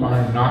who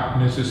are not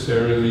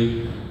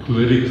necessarily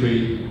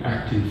politically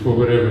active for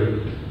whatever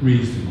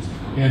reasons,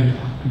 and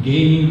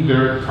gaining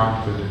their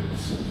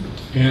confidence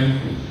and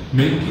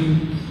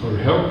making or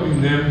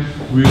helping them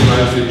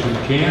realize that you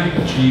can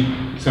achieve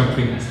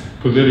something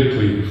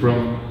politically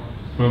from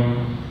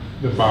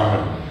the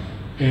bottom.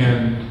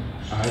 And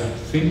I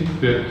think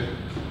that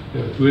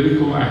the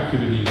political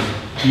activities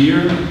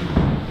here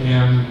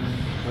and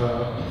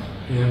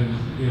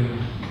in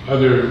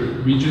other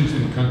regions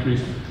and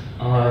countries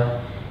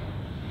are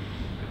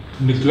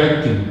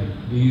neglecting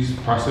these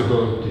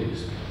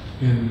possibilities.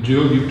 And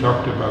Jill, you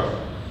talked about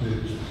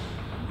the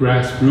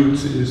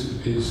grassroots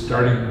is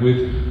starting with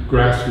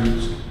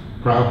grassroots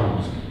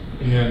problems.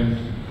 And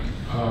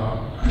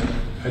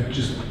I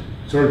just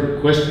sort of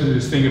question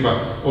this thing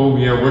about, oh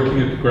yeah, working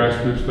at the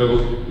grassroots level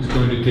is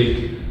going to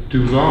take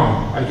too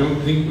long. I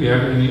don't think we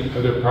have any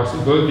other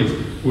possibilities.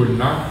 We're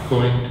not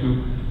going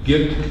to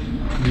get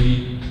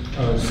the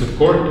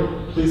support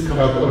of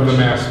the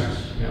masses.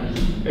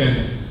 Yeah. And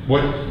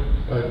what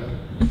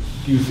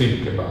do you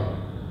think about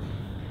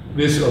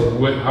this, or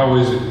how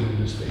is it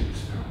in the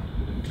States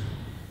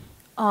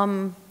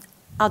now?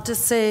 I'll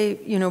just say,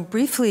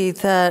 briefly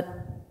that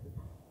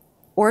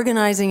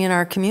organizing in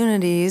our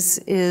communities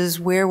is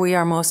where we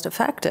are most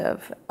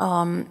effective,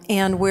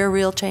 and where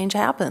real change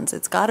happens.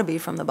 It's got to be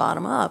from the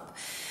bottom up.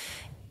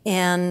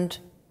 And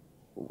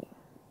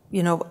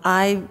you know,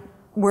 I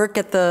work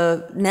at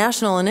the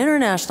national and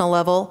international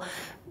level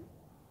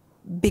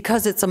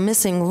because it's a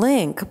missing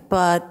link,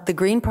 but the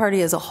Green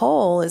Party as a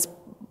whole is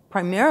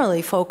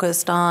primarily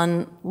focused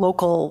on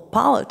local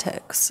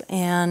politics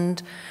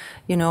and,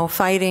 you know,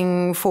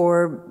 fighting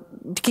to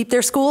keep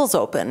their schools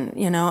open,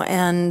 you know,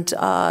 and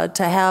to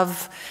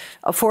have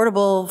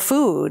affordable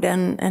food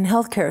and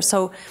healthcare.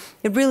 So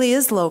it really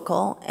is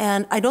local,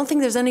 and I don't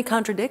think there's any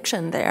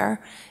contradiction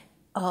there.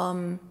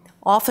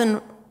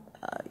 Often,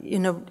 you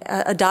know,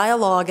 a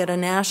dialogue at a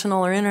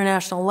national or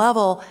international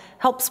level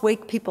helps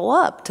wake people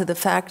up to the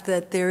fact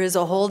that there is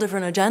a whole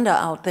different agenda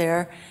out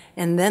there,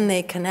 and then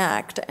they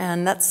connect.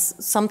 And that's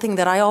something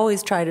that I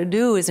always try to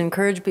do, is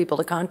encourage people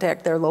to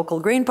contact their local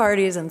Green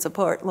parties and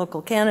support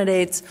local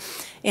candidates,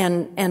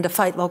 and to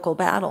fight local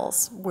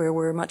battles where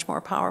we're much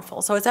more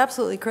powerful. So it's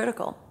absolutely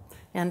critical.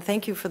 And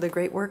thank you for the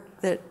great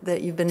work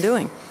that you've been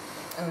doing.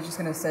 I was just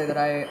going to say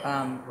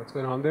that What's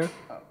going on there?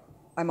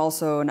 I'm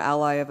also an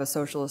ally of a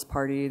socialist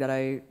party that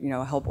I, you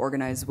know, help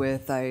organize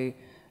with.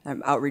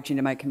 I'm outreaching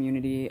to my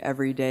community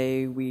every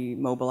day. We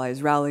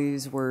mobilize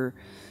rallies. We're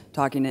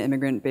talking to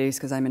immigrant base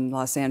because I'm in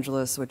Los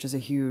Angeles, which is a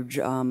huge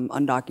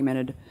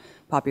undocumented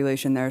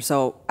population there.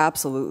 So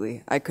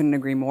absolutely, I couldn't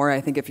agree more. I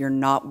think if you're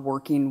not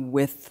working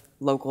with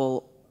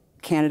local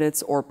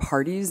candidates or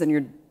parties, then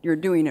you're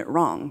doing it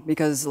wrong,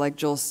 because like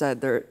Jill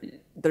said, there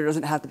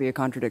doesn't have to be a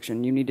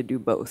contradiction. You need to do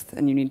both,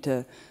 and you need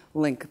to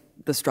link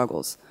the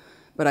struggles.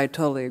 But I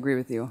totally agree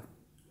with you.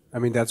 I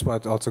mean, that's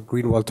what also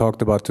Greenwald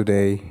talked about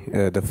today,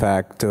 the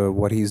fact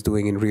what he's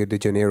doing in Rio de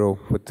Janeiro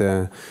with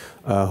the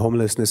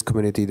homelessness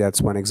community.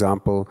 That's one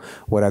example,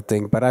 what I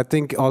think. But I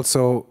think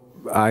also,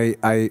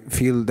 I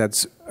feel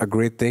that's a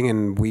great thing,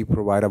 and we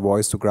provide a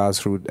voice to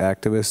grassroots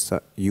activists.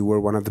 You were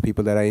one of the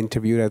people that I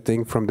interviewed, I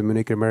think, from the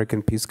Munich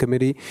American Peace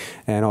Committee,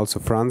 and also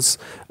Franz.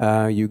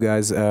 You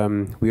guys,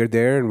 we are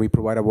there and we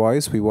provide a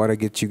voice. We want to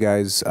get you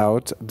guys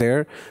out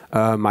there.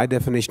 My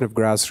definition of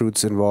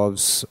grassroots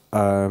involves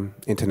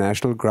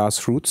international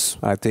grassroots.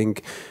 I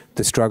think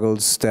the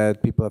struggles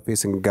that people are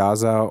facing in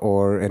Gaza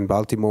or in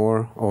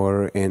Baltimore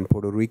or in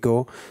Puerto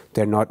Rico,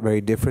 they're not very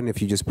different if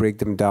you just break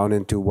them down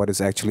into what is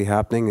actually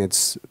happening.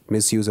 It's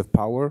misuse of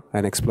power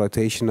and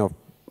exploitation of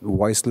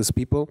voiceless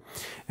people.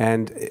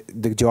 And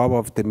the job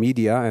of the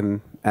media, and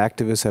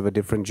activists have a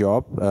different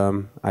job.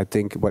 I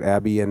think what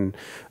Abby and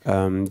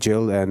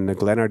Jill and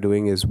Glenn are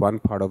doing is one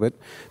part of it.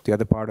 The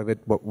other part of it,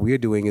 what we're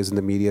doing is in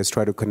the media, is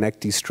try to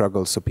connect these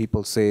struggles. So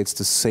people say it's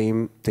the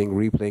same thing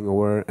replaying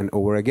over and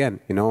over again.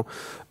 You know,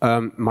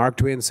 Mark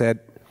Twain said,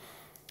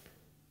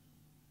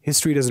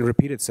 history doesn't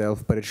repeat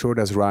itself, but it sure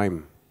does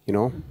rhyme. You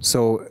know,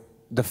 so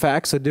the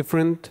facts are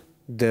different,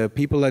 the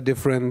people are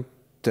different,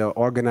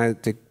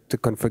 the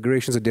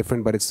configurations are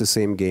different, but it's the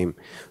same game.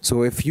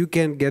 So if you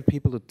can get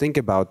people to think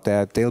about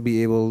that, they'll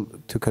be able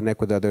to connect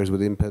with others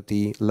with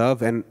empathy,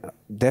 love, and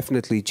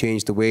definitely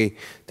change the way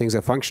things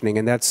are functioning.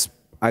 And that's,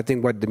 I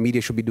think, what the media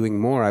should be doing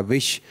more. I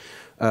wish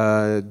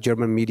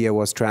German media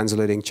was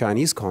translating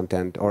Chinese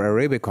content or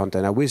Arabic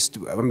content. I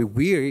mean,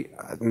 we're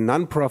a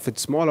non-profit,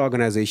 small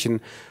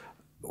organization.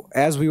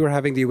 As we were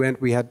having the event,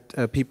 we had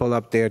people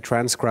up there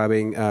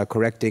transcribing,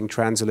 correcting,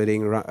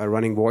 translating,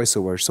 running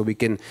voiceovers, so we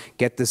can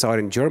get this out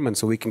in German,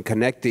 so we can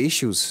connect the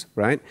issues,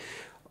 right?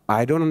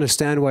 I don't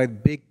understand why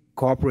big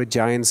corporate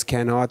giants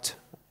cannot,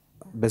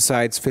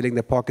 besides filling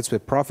their pockets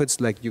with profits,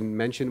 like you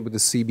mentioned with the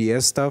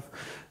CBS stuff.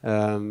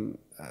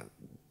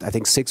 I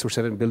think $6 or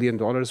 $7 billion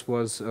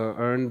was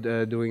earned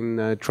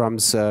during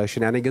Trump's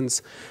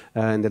shenanigans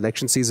in the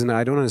election season.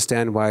 I don't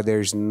understand why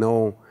there's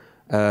no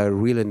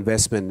real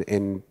investment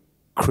in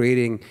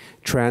creating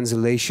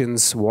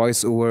translations,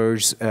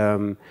 voiceovers,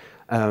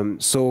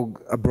 so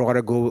a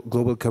broader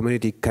global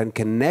community can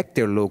connect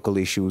their local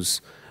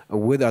issues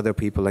with other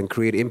people and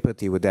create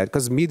empathy with that.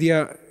 Because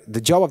media,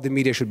 the job of the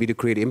media should be to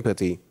create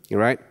empathy,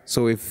 right?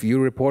 So if you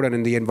report on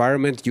in the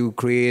environment, you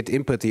create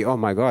empathy. Oh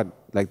my God,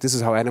 like this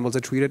is how animals are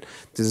treated.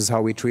 This is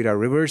how we treat our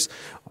rivers.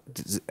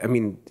 I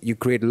mean, you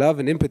create love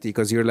and empathy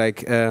because you're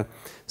like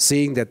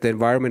seeing that the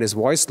environment is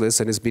voiceless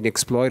and is being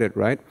exploited,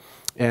 right?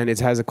 And it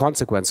has a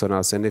consequence on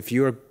us. And if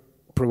you're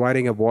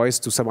providing a voice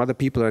to some other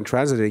people and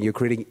translating, you're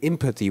creating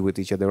empathy with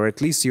each other, or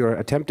at least you're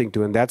attempting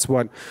to. And that's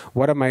what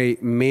one of my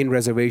main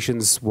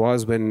reservations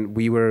was when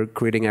we were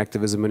creating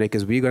Activism Munich,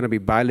 is we're going to be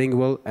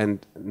bilingual,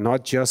 and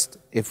not just,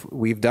 if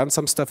we've done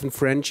some stuff in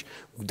French,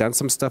 we've done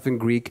some stuff in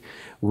Greek,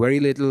 very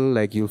little,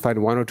 like you'll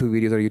find 1 or 2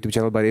 videos on our YouTube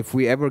channel, but if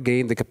we ever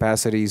gain the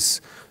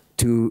capacities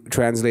to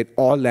translate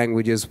all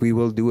languages, we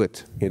will do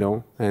it, you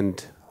know,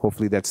 and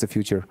hopefully that's the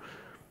future.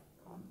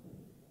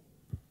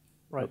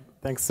 Right.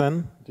 Thanks,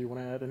 Zain. Do you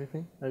want to add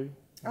anything? Maybe?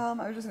 I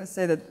was just going to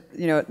say that,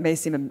 you know, it may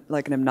seem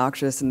like an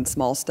obnoxious and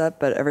small step,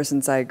 but ever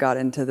since I got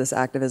into this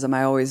activism,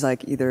 I always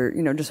like either,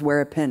 you know, just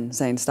wear a pin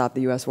saying stop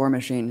the U.S. war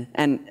machine,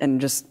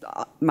 and just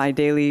my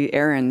daily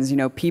errands, you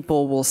know,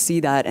 people will see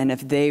that, and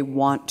if they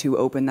want to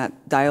open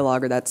that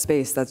dialogue or that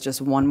space, that's just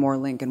one more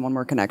link and one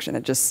more connection.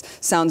 It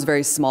just sounds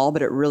very small,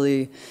 but it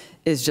really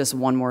is just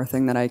one more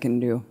thing that I can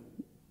do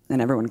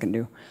and everyone can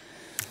do.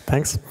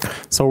 Thanks.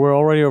 So we're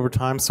already over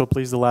time, so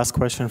please the last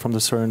question from the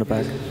sir in the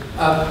back.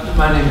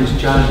 My name is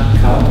John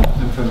Cupp.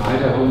 I'm from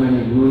Idaho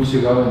many moons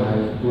ago, and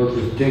I worked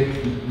with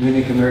Dick,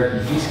 Munich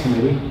American Peace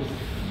Committee,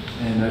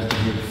 and I've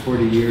been here for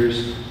 40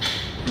 years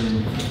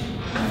in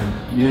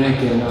Munich,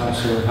 and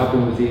also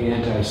helping with the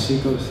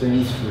anti-SECO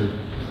things for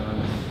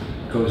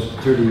goes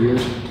 30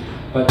 years.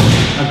 But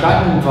I've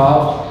gotten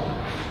involved,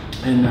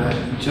 and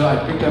Jill, I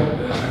picked up,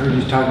 I heard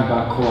you talking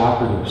about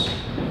cooperatives.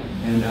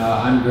 And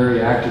I'm very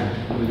active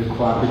with a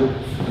cooperative,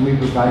 and we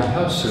provide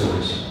health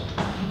service.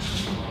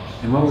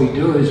 And what we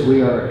do is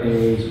we are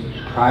a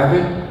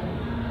private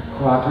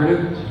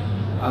cooperative,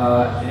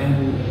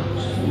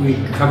 and we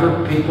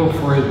cover people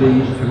for the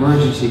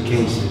emergency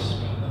cases.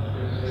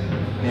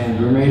 And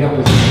we're made up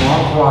of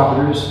small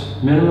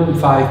cooperatives, minimum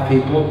 5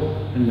 people,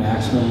 and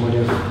maximum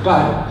whatever.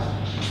 But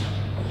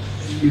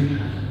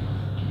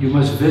you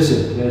must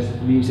visit.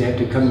 That means they have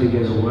to come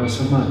together once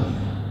a month,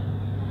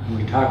 and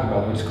we talk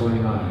about what's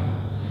going on.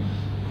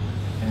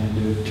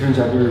 And it turns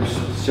out we're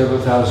several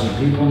thousand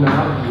people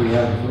now. We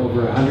have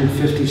over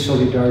 150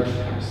 solidarity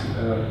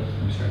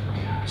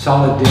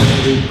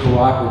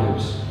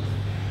cooperatives.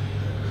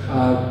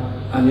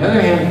 On the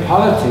other hand,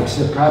 politics,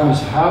 the problem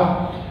is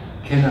how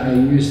can I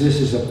use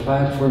this as a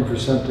platform for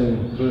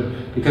something?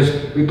 Because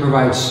we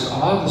provide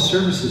all the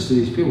services to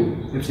these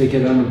people. If they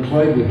get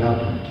unemployed, we help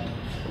them.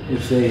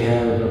 If they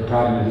have a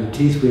problem with the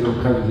teeth, we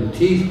don't cover the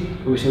teeth,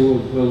 but we say,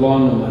 we'll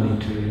loan the money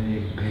to you and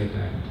you can pay it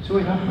back. So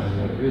we help them.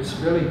 It's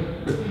really,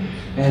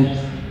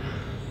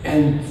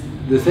 and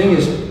the thing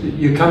is,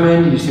 you come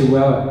in and you say,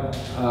 well,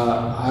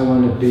 I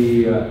want to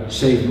be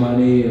save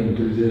money and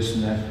do this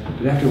and that.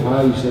 But after a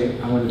while, you say,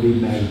 I want to be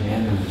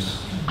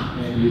magnanimous,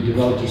 and you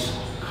develop this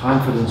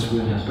confidence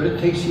with it. But it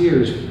takes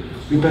years.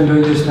 We've been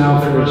doing this now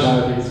for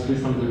about.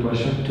 Please come to the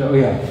question. Oh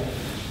yeah.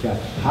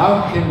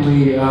 How can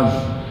we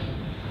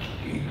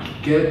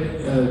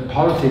get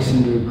politics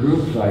into a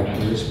group like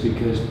this?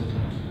 Because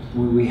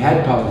we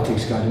had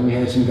politics guys, and we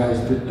had some guys,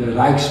 the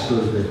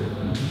Reichsbürger,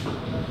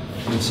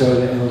 and so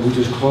we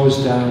just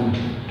closed down.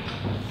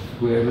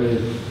 We had a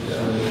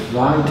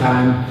long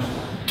time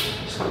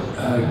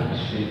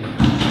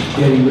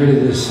getting rid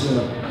of this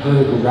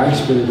political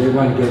Reichsbürger.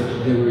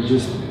 They were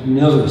just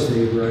nihilists.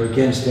 They were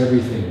against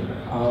everything,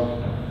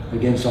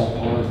 against all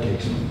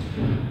politics.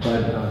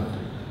 But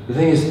the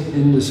thing is,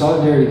 in the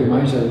solidarity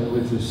Gemeinschaft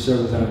with the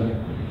Servant,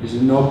 is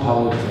no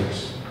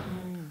politics.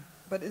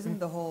 But isn't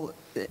the whole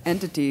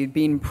entity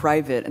being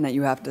private and that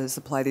you have to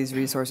supply these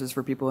resources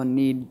for people in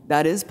need,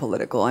 that is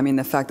political? I mean,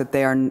 the fact that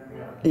they are,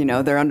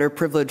 they're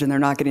underprivileged and they're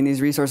not getting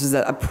these resources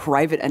that a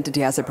private entity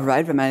has to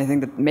provide for them, I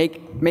think that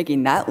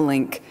making that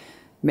link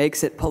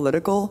makes it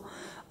political.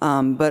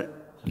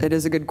 But it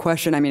is a good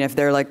question. I mean, if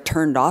they're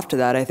turned off to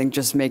that, I think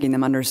just making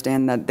them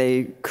understand that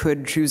they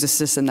could choose a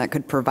system that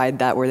could provide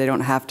that where they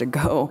don't have to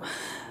go.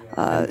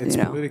 It's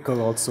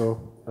political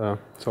also.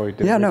 Sorry.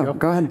 Yeah, no,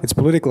 go ahead. It's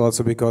political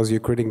also because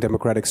you're creating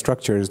democratic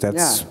structures.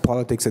 That's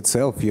politics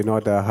itself. You're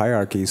not a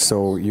hierarchy,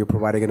 so you're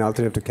providing an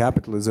alternative to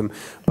capitalism.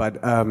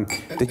 But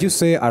did you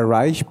say a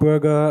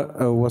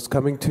Reichsbürger was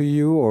coming to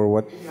you, or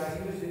what? Yeah,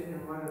 I used it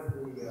in one of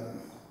the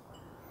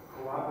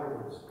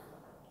cooperatives.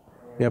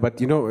 Yeah, but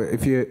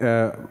if you,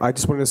 I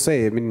just want to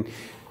say, I mean,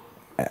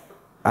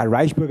 a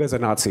Reichsbürger is a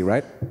Nazi,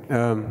 right?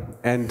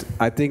 And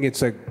I think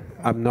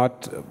I'm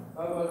not.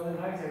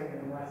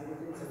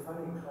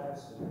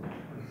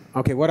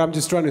 Okay, what I'm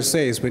just trying to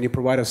say is when you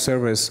provide a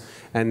service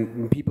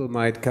and people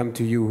might come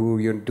to you who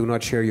you do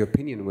not share your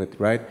opinion with,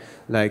 right?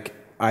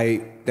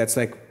 That's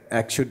like,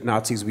 should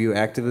Nazis view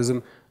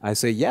activism? I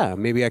say, yeah,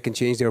 maybe I can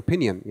change their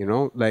opinion,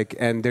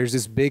 and there's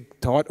this big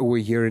thought over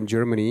here in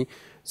Germany,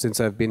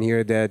 since I've been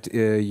here, that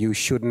you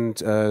shouldn't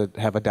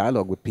have a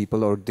dialogue with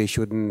people, or they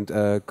shouldn't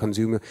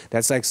consume.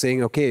 That's like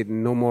saying, okay,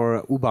 no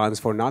more U-Bahns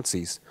for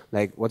Nazis.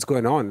 Like, what's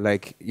going on?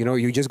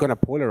 You're just gonna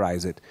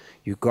polarize it.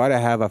 You gotta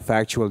have a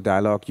factual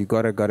dialogue. You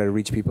gotta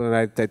reach people. And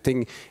I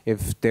think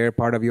if they're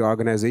part of your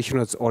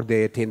organization or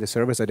they attain the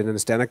service, I didn't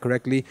understand it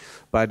correctly.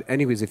 But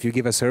anyways, if you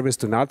give a service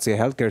to Nazi, a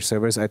healthcare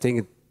service, I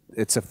think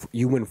it's a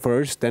human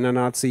first, then a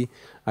Nazi.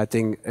 I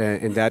think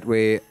in that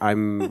way,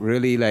 I'm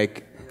really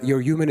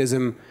your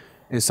humanism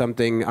is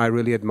something I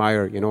really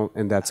admire,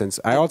 in that sense.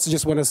 I also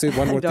just want to say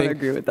one more thing. I don't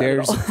agree with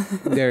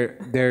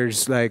that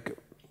there's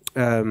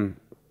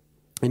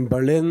in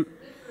Berlin,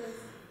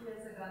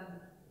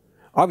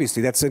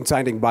 obviously that's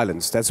inciting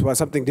violence. That's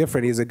something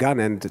different. He has a gun,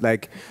 and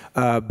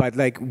but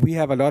we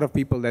have a lot of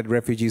people, that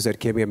refugees that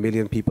came here, 1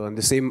 million people, and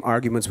the same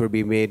arguments were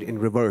being made in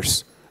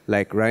reverse.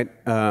 Right?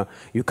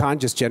 You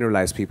can't just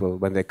generalize people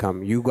when they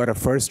come. You gotta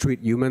first treat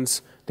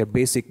humans, their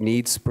basic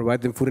needs,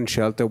 provide them food and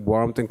shelter,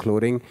 warmth and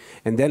clothing,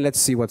 and then let's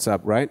see what's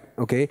up, right?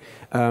 Okay.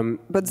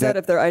 But Zed,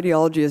 if their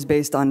ideology is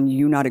based on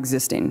you not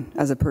existing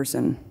as a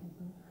person,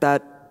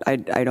 that I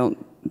don't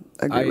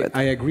agree with.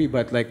 I agree,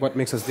 but what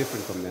makes us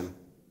different from them,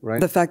 right?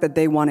 The fact that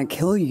they want to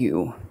kill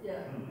you.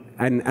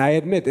 And I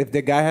admit, if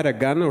the guy had a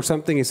gun or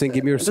something, he's saying,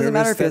 give me your service. It doesn't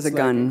matter if he has a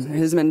gun.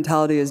 His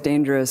mentality is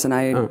dangerous, and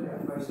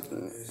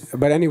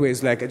But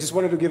anyways, like I just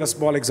wanted to give a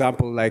small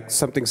example, like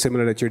something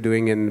similar that you're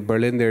doing in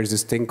Berlin. There's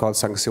this thing called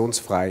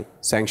sanktionsfrei,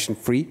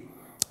 sanction-free.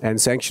 And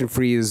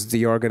sanction-free is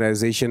the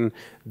organization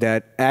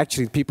that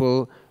actually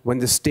people, when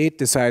the state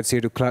decides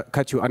here to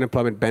cut you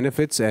unemployment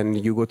benefits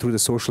and you go through the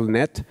social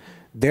net,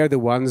 they're the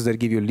ones that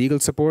give you legal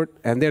support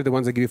and they're the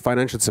ones that give you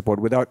financial support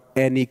without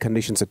any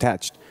conditions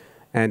attached.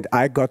 And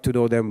I got to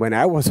know them when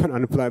I was on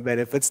unemployment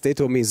benefits. They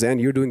told me, Zain,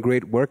 you're doing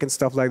great work and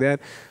stuff like that.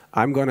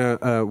 I'm gonna,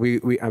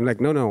 I'm like,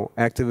 no,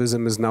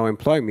 activism is now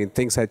employing me. And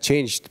things had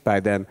changed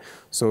by then.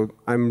 So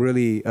I'm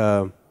really,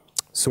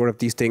 sort of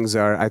these things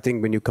are, I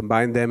think when you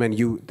combine them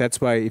and that's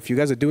why if you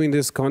guys are doing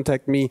this,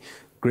 contact me.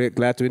 Great,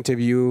 glad to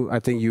interview. I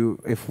think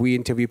if we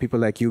interview people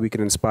like you, we can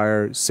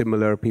inspire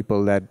similar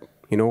people that,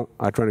 you know,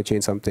 are trying to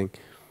change something.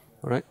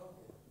 All right?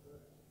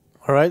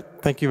 All right,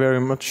 thank you very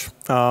much.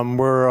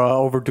 We're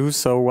overdue,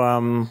 so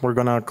we're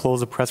going to close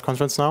the press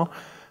conference now.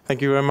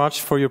 Thank you very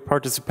much for your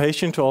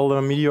participation to all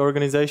the media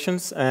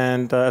organizations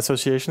and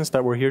associations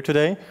that were here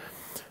today.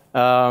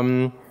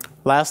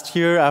 Last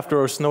year, after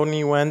our Snowden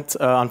event,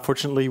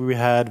 unfortunately, we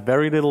had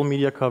very little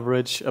media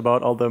coverage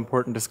about all the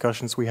important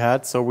discussions we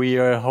had. So we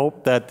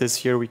hope that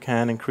this year we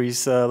can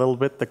increase a little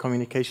bit the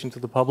communication to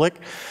the public.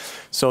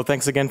 So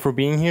thanks again for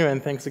being here,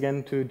 and thanks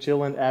again to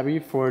Jill and Abby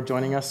for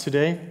joining us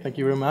today. Thank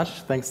you very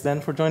much. Thanks, Dan,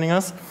 for joining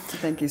us.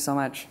 Thank you so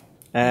much.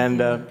 And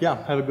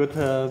yeah, have a good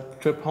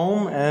trip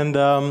home, and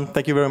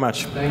thank you very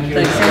much. Thank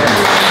you.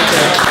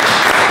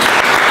 Thanks.